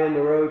Y in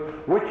the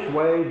road. Which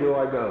way do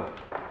I go?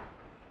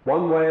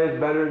 One way is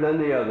better than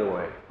the other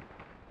way.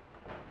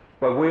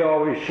 But we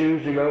always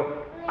choose to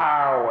go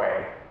our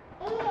way.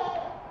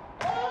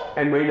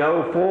 And we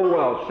know full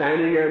well,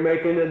 standing there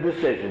making a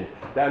decision,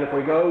 that if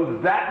we go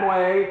that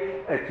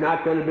way, it's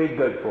not going to be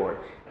good for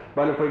us.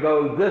 But if we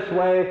go this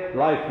way,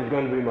 life is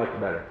going to be much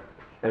better.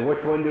 And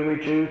which one do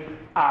we choose?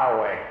 Our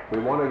way. We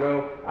want to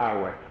go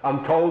our way.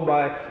 I'm told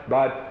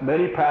by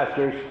many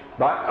pastors,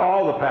 by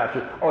all the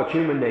pastors, it's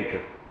human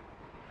nature.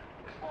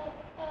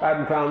 I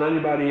haven't found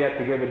anybody yet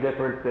to give a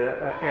different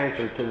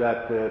answer to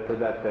that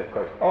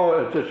question.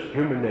 It's just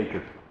human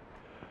nature.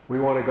 We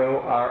want to go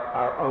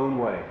our own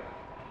way.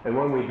 And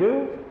when we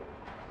do,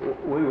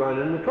 we run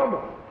into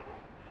trouble.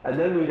 And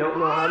then we don't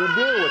know how to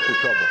deal with the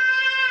trouble.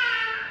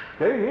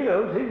 See, he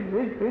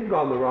knows. He's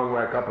gone the wrong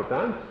way a couple of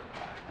times.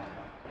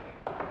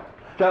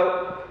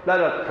 So, let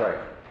us pray.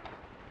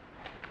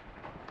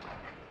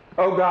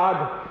 O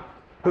God,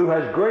 who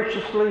has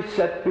graciously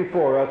set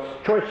before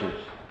us choices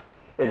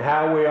in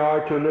how we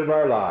are to live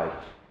our lives.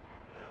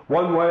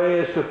 One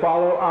way is to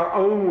follow our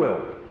own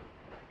will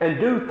and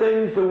do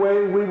things the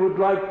way we would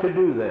like to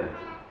do them,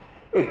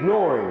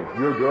 ignoring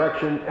your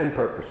direction and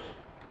purpose.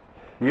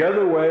 The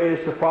other way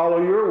is to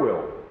follow your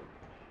will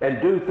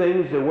and do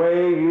things the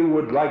way you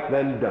would like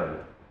them done,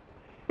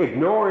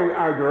 ignoring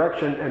our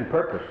direction and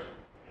purpose.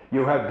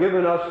 You have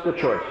given us the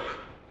choice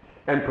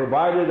and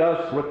provided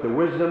us with the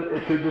wisdom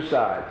to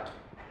decide.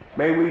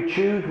 May we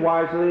choose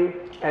wisely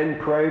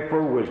and pray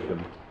for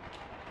wisdom.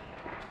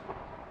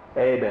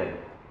 Amen.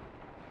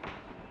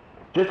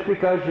 Just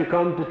because you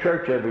come to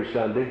church every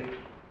Sunday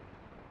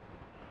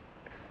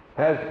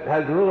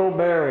has little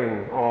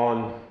bearing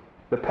on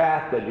the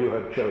path that you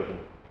have chosen.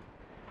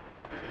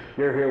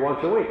 You're here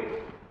once a week.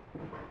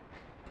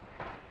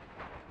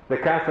 The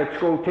Catholic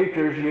school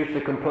teachers used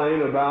to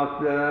complain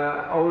about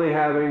only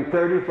having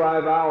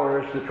 35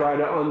 hours to try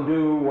to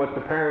undo what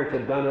the parents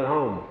had done at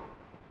home.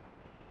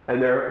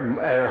 And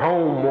they're at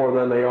home more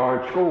than they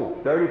are in school.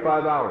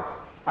 35 hours.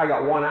 I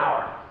got 1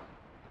 hour.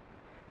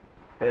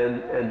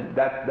 And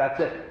that's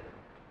it.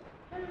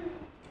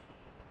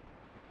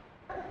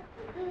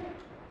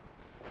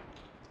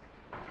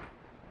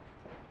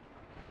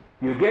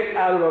 You get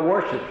out of a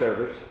worship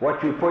service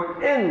what you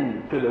put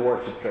into the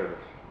worship service.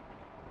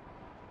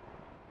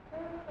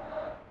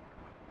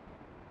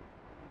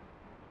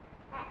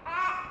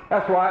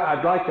 That's why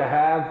I'd like to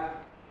have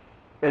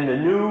in the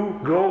new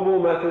Global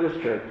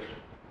Methodist Church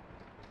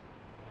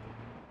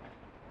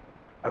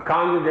a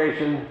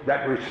congregation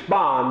that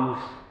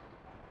responds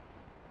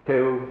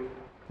to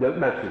the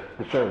message,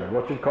 the sermon.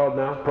 What's it called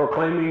now?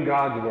 Proclaiming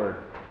God's Word.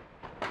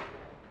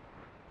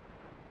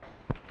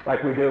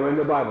 Like we do in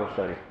the Bible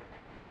study.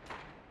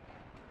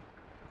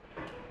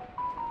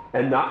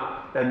 And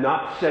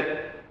not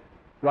sit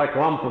like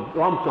lumps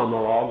on the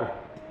log,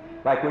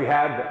 like we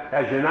had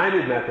as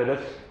United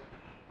Methodists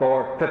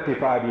for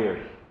 55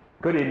 years.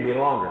 Could even be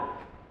longer.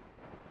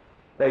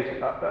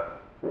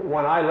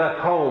 When I left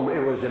home, it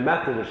was a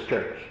Methodist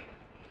church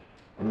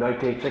in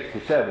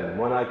 1967.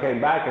 When I came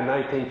back in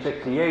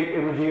 1968, it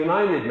was a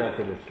United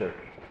Methodist church.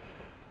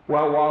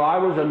 Well, while I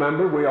was a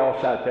member, we all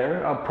sat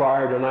there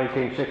prior to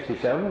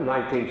 1967,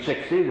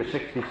 1960 to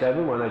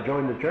 67 when I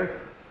joined the church.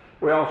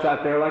 We all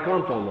sat there like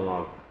lumps on the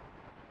log.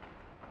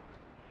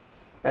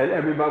 And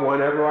everybody,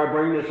 whenever I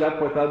bring this up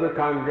with other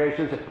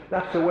congregations,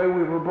 that's the way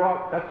we were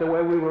brought, that's the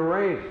way we were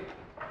raised.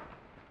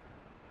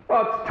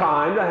 Well, it's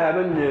time to have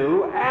a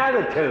new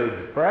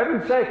attitude, for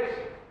heaven's sakes.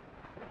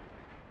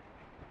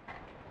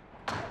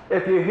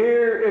 If you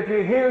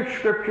hear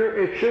Scripture,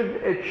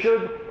 it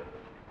should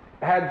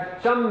have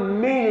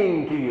some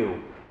meaning to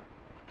you.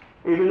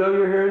 Even though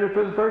you're hearing it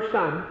for the first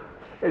time,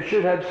 it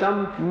should have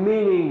some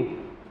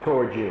meaning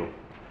towards you.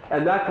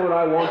 And that's what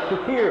I want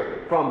to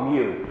hear from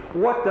you.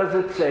 What does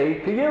it say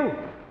to you?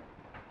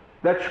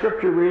 That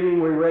scripture reading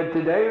we read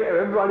today,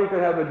 everybody could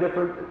have a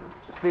different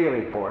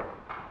feeling for it.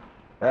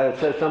 It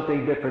says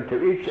something different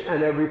to each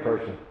and every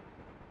person.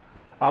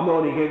 I'm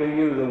only giving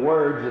you the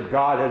words that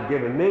God has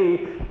given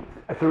me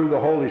through the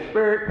Holy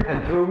Spirit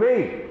and through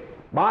me.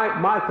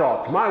 My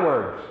thoughts, my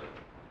words.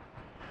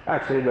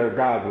 Actually, they're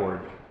God's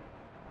words.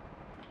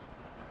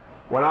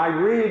 When I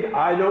read,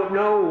 I don't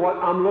know what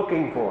I'm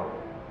looking for.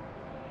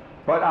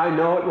 But I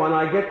know it when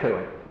I get to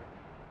it.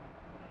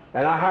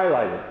 And I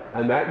highlight it.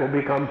 And that will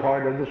become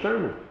part of the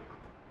sermon.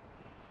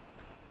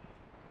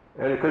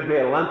 And it could be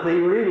a lengthy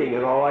reading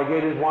and all I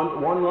get is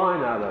one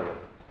line out of it.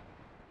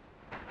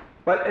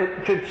 But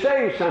it should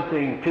say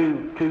something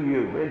to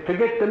you. And to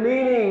get the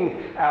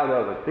meaning out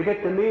of it. To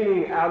get the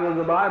meaning out of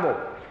the Bible.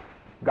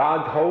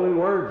 God's holy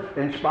words.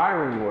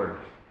 Inspiring words.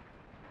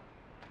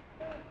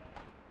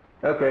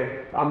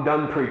 Okay, I'm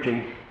done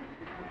preaching.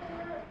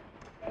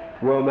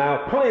 Well,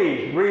 now,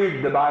 please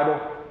read the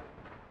Bible.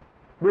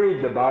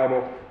 Read the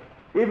Bible,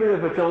 even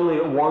if it's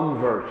only one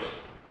verse.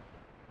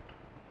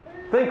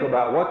 Think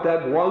about what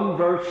that one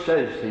verse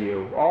says to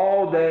you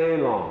all day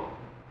long.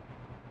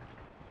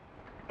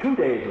 2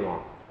 days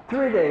long.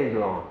 3 days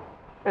long.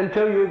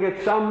 Until you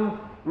get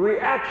some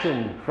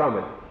reaction from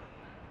it.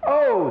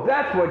 Oh,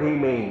 that's what he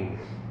means.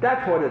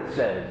 That's what it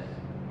says.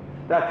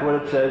 That's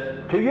what it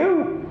says to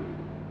you.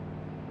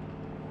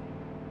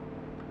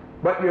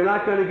 But you're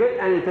not going to get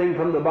anything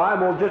from the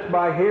Bible just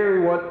by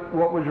hearing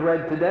what was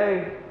read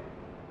today.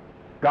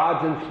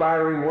 God's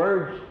inspiring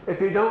words,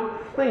 if you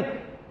don't think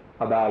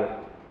about it.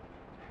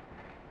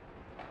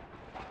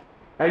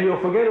 And you'll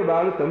forget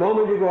about it the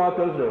moment you go out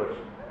those doors.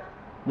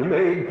 You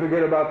may even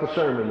forget about the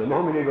sermon the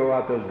moment you go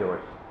out those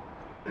doors.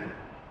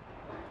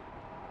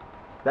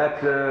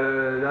 That's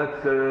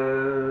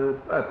a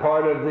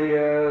part of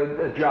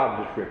the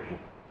job description.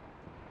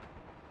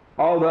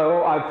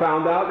 Although I've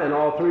found out in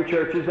all 3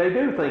 churches they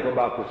do think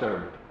about the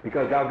sermon.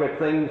 Because I'll get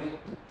things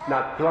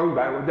not thrown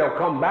back. They'll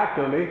come back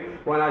to me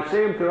when I see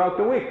them throughout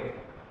the week.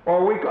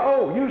 Or we go,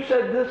 oh, you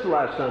said this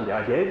last Sunday.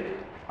 I did.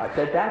 I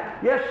said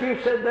that? Yes, you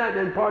said that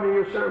in part of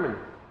your sermon.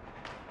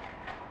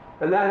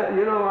 And that,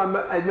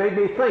 it made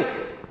me think.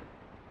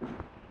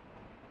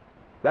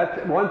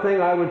 That's one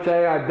thing I would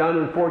say I've done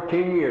in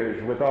 14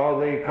 years with all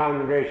the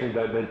congregations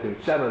I've been to,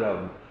 7 of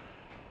them.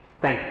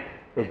 Think.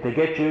 Is to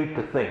get you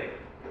to think.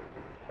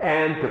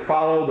 And to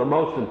follow the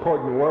most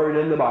important word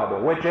in the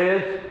Bible, which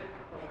is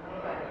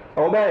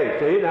obey.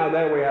 See, now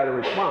there we had a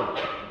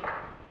response.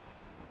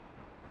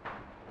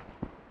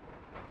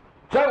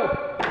 So,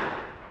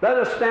 let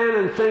us stand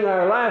and sing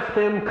our last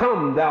hymn,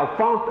 Come, Thou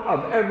Fount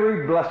of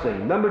Every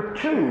Blessing. Number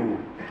 2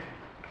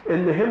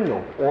 in the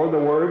hymnal, or the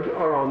words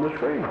are on the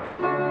screen.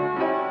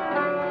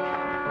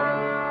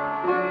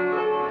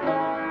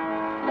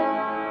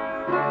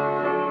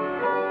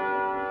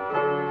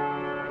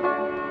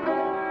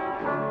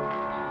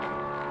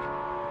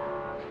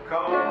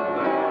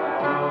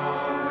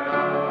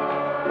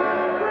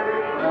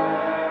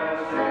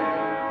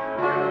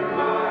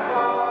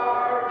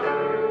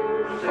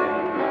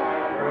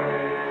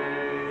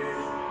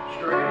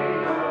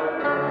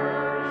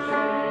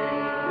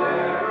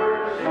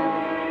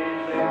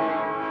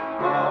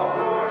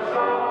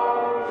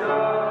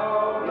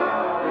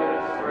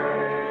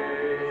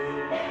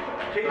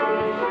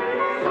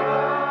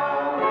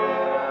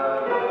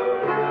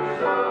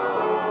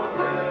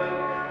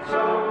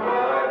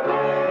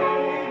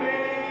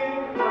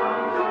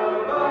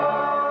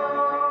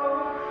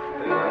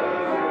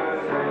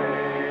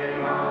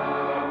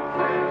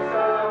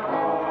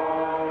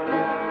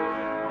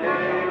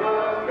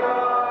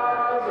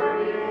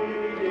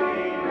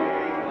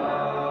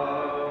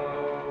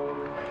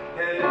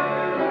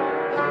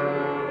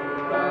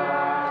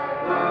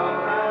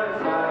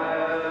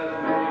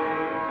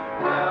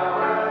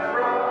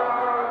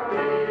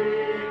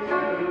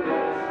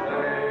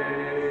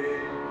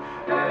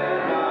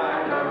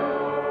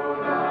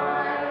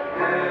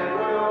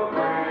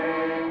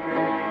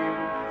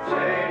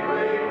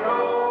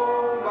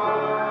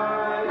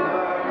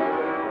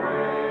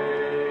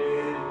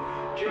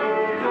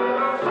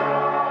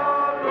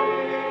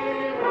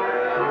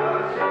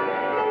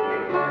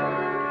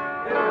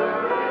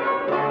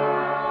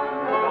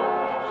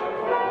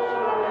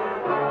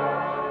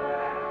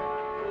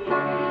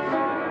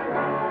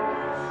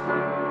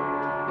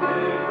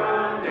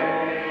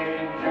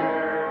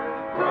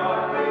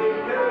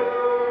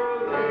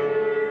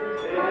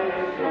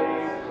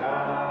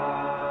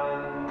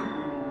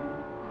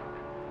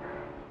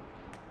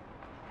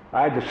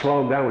 I had to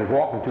slow him down. He was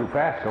walking too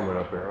fast coming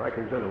up here. Like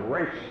he was in a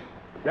race.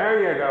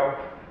 There you go.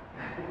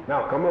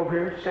 Now come over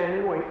here, stand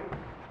and wait.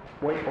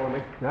 Wait for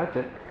me. That's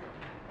it.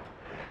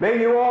 May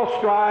you all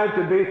strive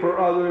to be for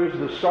others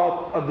the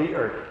salt of the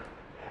earth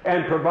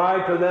and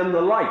provide for them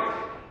the light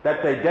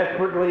that they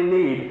desperately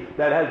need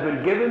that has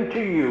been given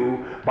to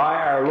you by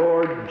our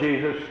Lord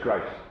Jesus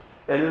Christ.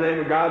 In the name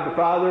of God the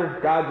Father,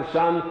 God the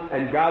Son,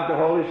 and God the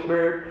Holy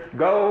Spirit,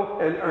 go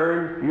and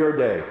earn your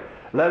day.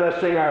 Let us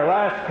sing our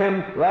last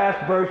hymn,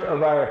 last verse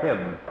of our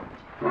hymn.